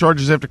DUI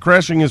charges after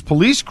crashing his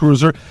police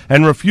cruiser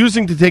and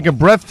refusing to take a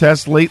breath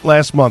test late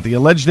last month. The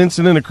alleged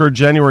incident occurred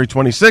January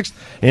 26th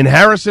in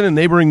Harrison, a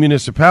neighboring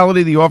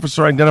municipality. The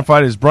officer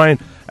identified as Brian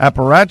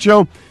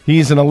Aparacho.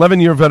 He's an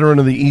 11-year veteran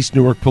of the East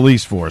Newark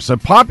Police Force. A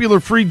popular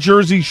free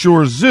Jersey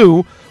Shore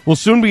zoo will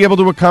soon be able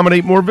to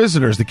accommodate more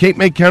visitors. The Cape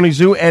May County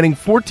Zoo adding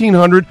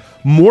 1,400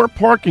 more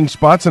parking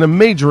spots and a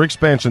major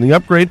expansion. The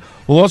upgrade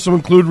will also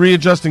include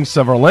readjusting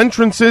several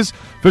entrances.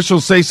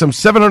 Officials say some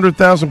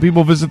 700,000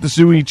 people visit the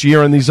zoo each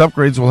year, and these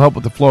upgrades will help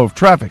with the flow of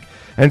traffic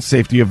and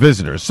safety of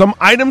visitors. Some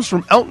items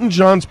from Elton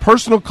John's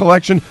personal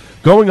collection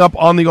going up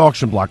on the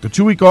auction block. The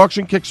 2-week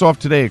auction kicks off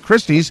today at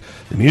Christie's.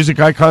 The music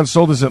icon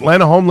sold his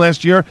Atlanta home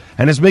last year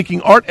and is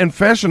making art and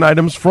fashion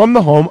items from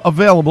the home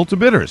available to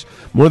bidders.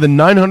 More than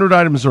 900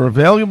 items are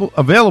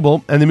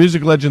available, and the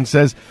music legend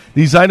says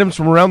these items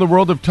from around the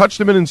world have touched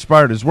him and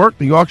inspired his work.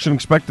 The auction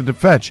expected to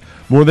fetch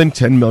more than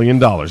 $10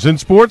 million. In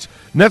sports,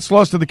 Nets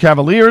lost to the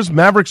Cavaliers,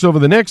 Mavericks over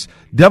the Knicks,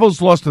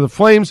 Devils lost to the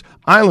Flames,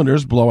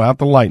 Islanders blow out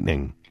the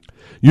Lightning.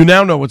 You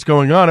now know what's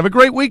going on. Have a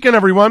great weekend,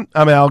 everyone.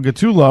 I'm Al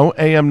Gattulo,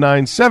 AM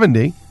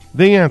 970,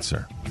 The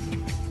Answer.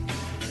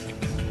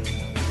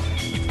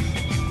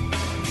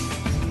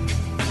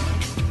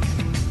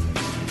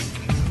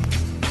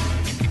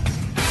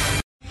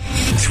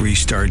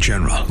 Three-star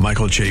General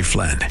Michael J.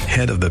 Flynn,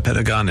 head of the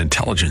Pentagon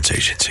Intelligence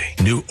Agency,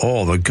 knew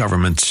all the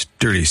government's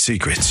dirty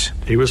secrets.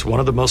 He was one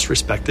of the most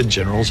respected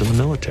generals in the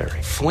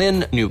military.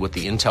 Flynn knew what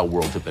the intel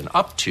world had been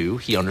up to.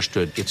 He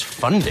understood its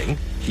funding.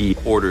 He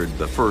ordered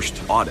the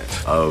first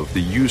audit of the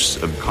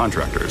use of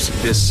contractors.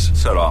 This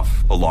set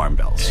off alarm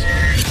bells.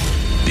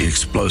 The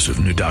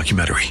explosive new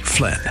documentary,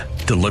 Flynn,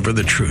 Deliver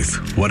the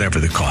Truth, Whatever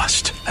the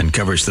Cost,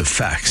 uncovers the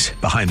facts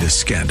behind this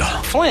scandal.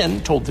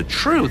 Flynn told the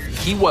truth.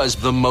 He was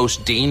the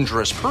most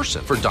dangerous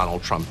person for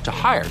Donald Trump to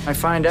hire. I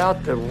find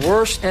out the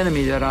worst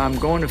enemy that I'm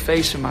going to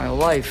face in my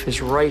life is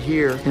right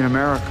here in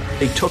America.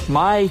 They took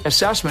my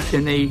assessment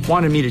and they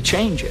wanted me to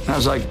change it. And I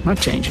was like, I'm not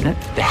changing it.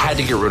 They had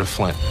to get rid of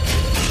Flynn.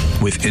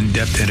 With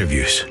in-depth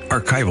interviews,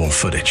 archival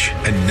footage,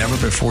 and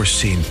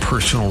never-before-seen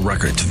personal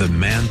records of the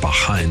man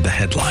behind the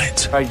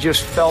headlines. I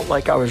just felt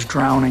like I was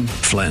drowning.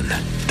 Flynn,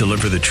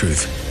 Deliver the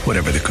Truth,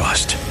 Whatever the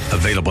Cost.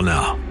 Available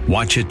now.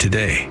 Watch it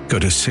today. Go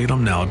to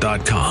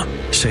salemnow.com.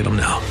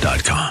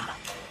 salemnow.com.